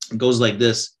 It goes like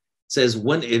this. It says,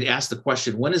 when it asks the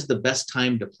question, when is the best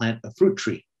time to plant a fruit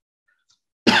tree?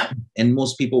 And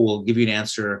most people will give you an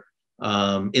answer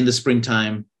in the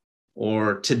springtime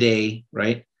or today,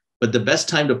 right? But the best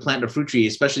time to plant a fruit tree,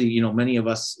 especially, many of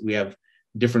us, we have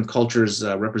different cultures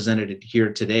represented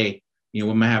here today. We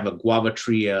might have a guava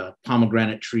tree, a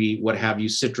pomegranate tree, what have you,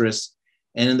 citrus.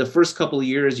 And in the first couple of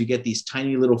years, you get these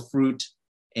tiny little fruit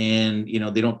and,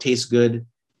 they don't taste good.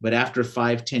 But after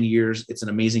 5-10 years, it's an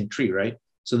amazing tree, right?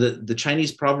 So the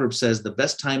Chinese proverb says the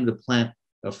best time to plant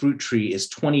a fruit tree is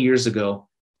 20 years ago.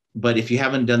 But if you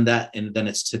haven't done that, and then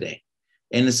it's today.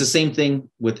 And it's the same thing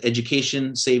with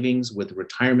education savings, with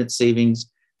retirement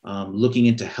savings, looking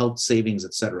into health savings,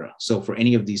 et cetera. So for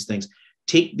any of these things,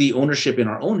 take the ownership in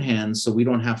our own hands so we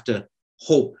don't have to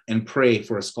hope and pray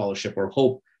for a scholarship or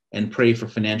hope and pray for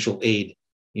financial aid.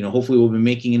 Hopefully we'll be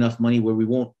making enough money where we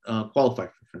won't qualify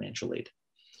for financial aid.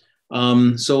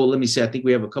 So let me see, I think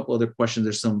we have a couple other questions.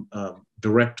 There's some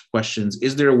direct questions.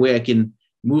 Is there a way I can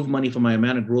move money from my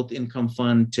Amana Growth Income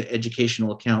Fund to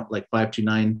educational account like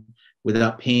 529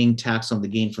 without paying tax on the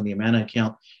gain from the Amana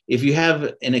account? If you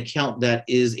have an account that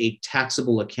is a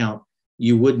taxable account,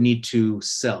 you would need to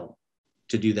sell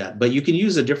to do that, but you can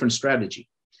use a different strategy.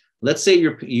 Let's say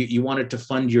you wanted to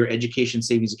fund your education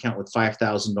savings account with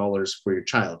 $5,000 for your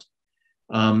child,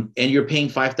 and you're paying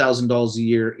 $5,000 a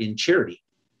year in charity.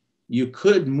 You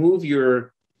could move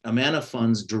your Amana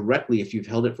funds directly if you've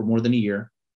held it for more than a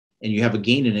year and you have a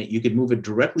gain in it. You could move it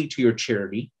directly to your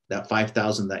charity, that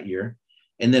 $5,000 that year,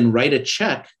 and then write a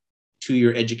check to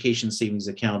your education savings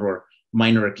account or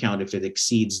minor account if it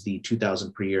exceeds the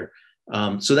 $2,000 per year.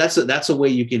 So that's a way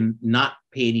you can not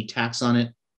pay any tax on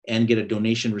it and get a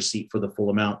donation receipt for the full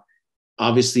amount.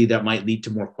 Obviously, that might lead to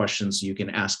more questions. So you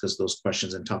can ask us those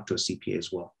questions and talk to a CPA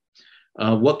as well.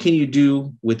 What can you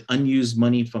do with unused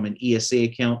money from an ESA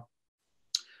account?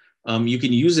 You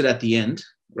can use it at the end,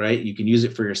 right? You can use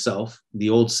it for yourself. The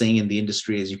old saying in the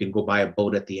industry is you can go buy a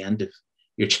boat at the end if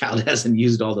your child hasn't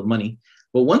used all the money.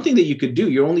 But one thing that you could do,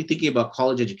 you're only thinking about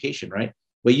college education, right?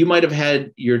 But you might have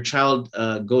had your child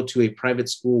go to a private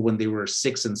school when they were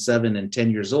 6 and 7 and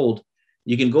 10 years old.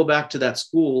 You can go back to that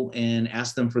school and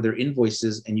ask them for their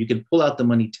invoices, and you can pull out the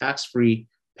money tax-free,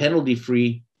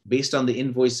 penalty-free, based on the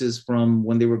invoices from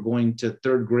when they were going to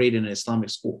 3rd grade in an Islamic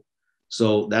school.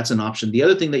 So that's an option. The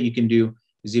other thing that you can do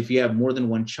is if you have more than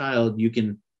one child, you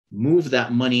can move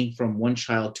that money from one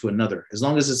child to another. As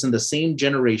long as it's in the same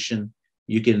generation,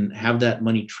 you can have that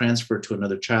money transferred to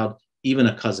another child, even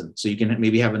a cousin. So you can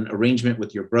maybe have an arrangement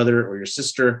with your brother or your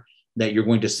sister that you're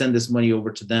going to send this money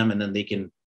over to them, and then they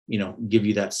can, give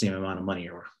you that same amount of money,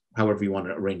 or however you want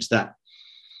to arrange that.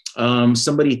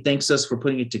 Somebody thanks us for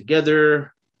putting it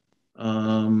together.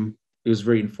 It was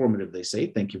very informative, they say.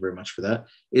 Thank you very much for that.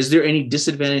 Is there any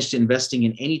disadvantage to investing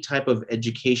in any type of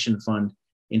education fund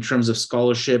in terms of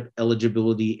scholarship,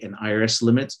 eligibility, and IRS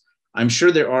limits? I'm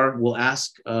sure there are. We'll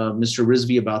ask Mr.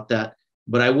 Rizvi about that.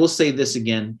 But I will say this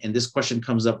again, and this question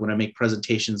comes up when I make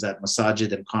presentations at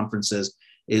Masajid and conferences,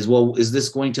 is, well, is this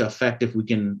going to affect if we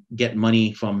can get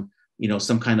money from,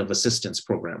 some kind of assistance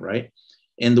program, right?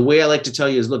 And the way I like to tell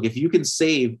you is, look, if you can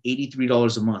save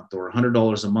 $83 a month or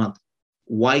 $100 a month,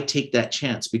 why take that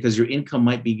chance? Because your income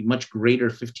might be much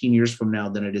greater 15 years from now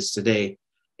than it is today.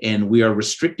 And we are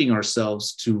restricting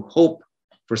ourselves to hope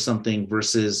for something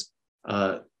versus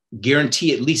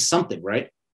guarantee at least something, right?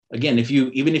 Again,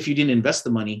 even if you didn't invest the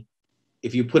money,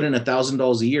 if you put in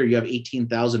 $1,000 a year, you have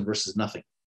 18,000 versus nothing,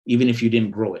 even if you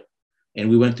didn't grow it. And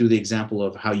we went through the example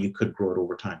of how you could grow it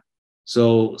over time.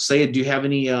 So Syed, do you have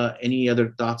any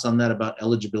other thoughts on that about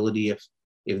eligibility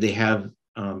if they have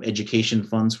education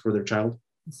funds for their child?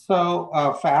 So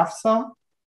FAFSA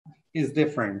is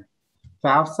different.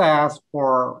 FAFSA asks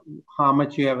for how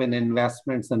much you have in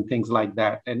investments and things like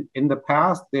that. And in the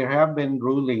past, there have been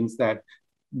rulings that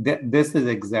this is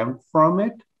exempt from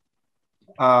it.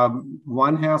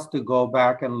 One has to go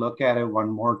back and look at it one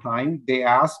more time. They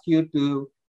ask you to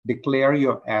declare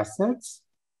your assets,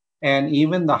 and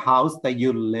even the house that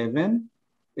you live in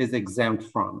is exempt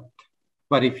from it.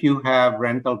 But if you have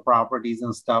rental properties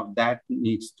and stuff, that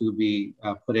needs to be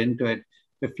put into it.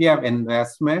 If you have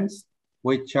investments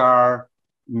which are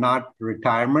not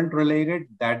retirement related,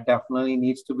 that definitely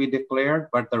needs to be declared,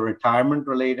 but the retirement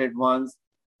related ones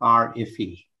are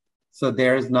iffy. So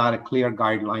there is not a clear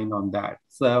guideline on that.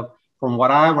 So from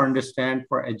what I understand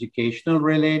for educational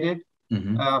related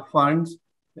funds,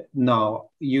 no,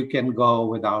 you can go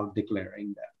without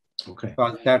declaring that. Okay.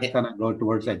 because that's going to go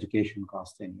towards education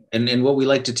costing. And what we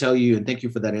like to tell you, and thank you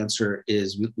for that answer,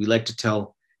 is we like to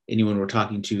tell anyone we're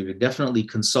talking to definitely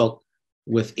consult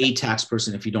with a tax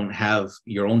person if you don't have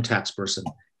your own tax person,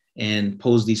 and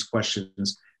pose these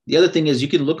questions. The other thing is you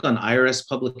can look on IRS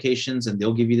publications and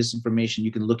they'll give you this information.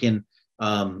 You can look in,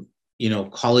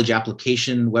 college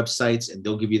application websites and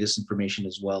they'll give you this information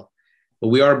as well. But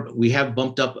we have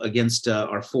bumped up against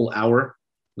our full hour.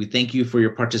 We thank you for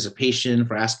your participation,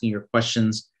 for asking your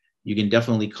questions. You can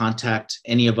definitely contact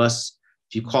any of us.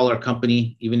 If you call our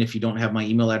company, even if you don't have my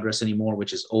email address anymore,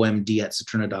 which is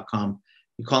omd@saturna.com,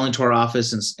 you call into our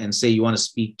office and say you want to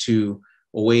speak to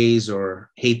Owais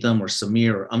or Haitham or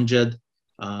Samir or Amjad.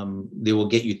 They will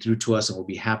get you through to us and we'll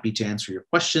be happy to answer your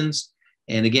questions.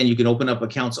 And again, you can open up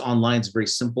accounts online. It's very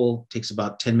simple. It takes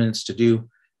about 10 minutes to do.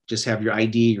 Just have your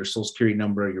ID, your social security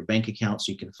number, your bank account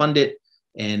so you can fund it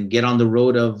and get on the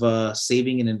road of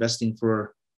saving and investing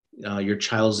for your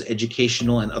child's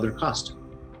educational and other costs.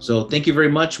 So thank you very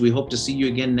much. We hope to see you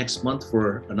again next month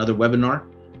for another webinar.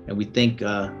 And we thank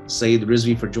Syed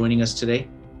Rizvi for joining us today.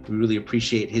 We really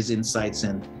appreciate his insights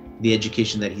and the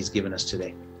education that he's given us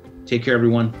today. Take care,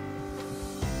 everyone.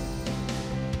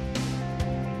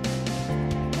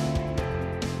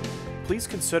 Please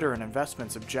consider an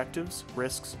investment's objectives,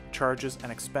 risks, charges,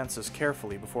 and expenses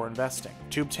carefully before investing.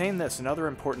 To obtain this and other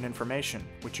important information,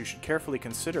 which you should carefully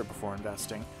consider before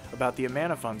investing, about the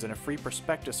Amana Funds in a free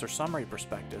prospectus or summary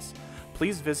prospectus,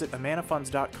 please visit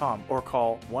amanafunds.com or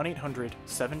call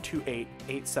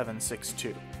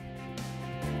 1-800-728-8762.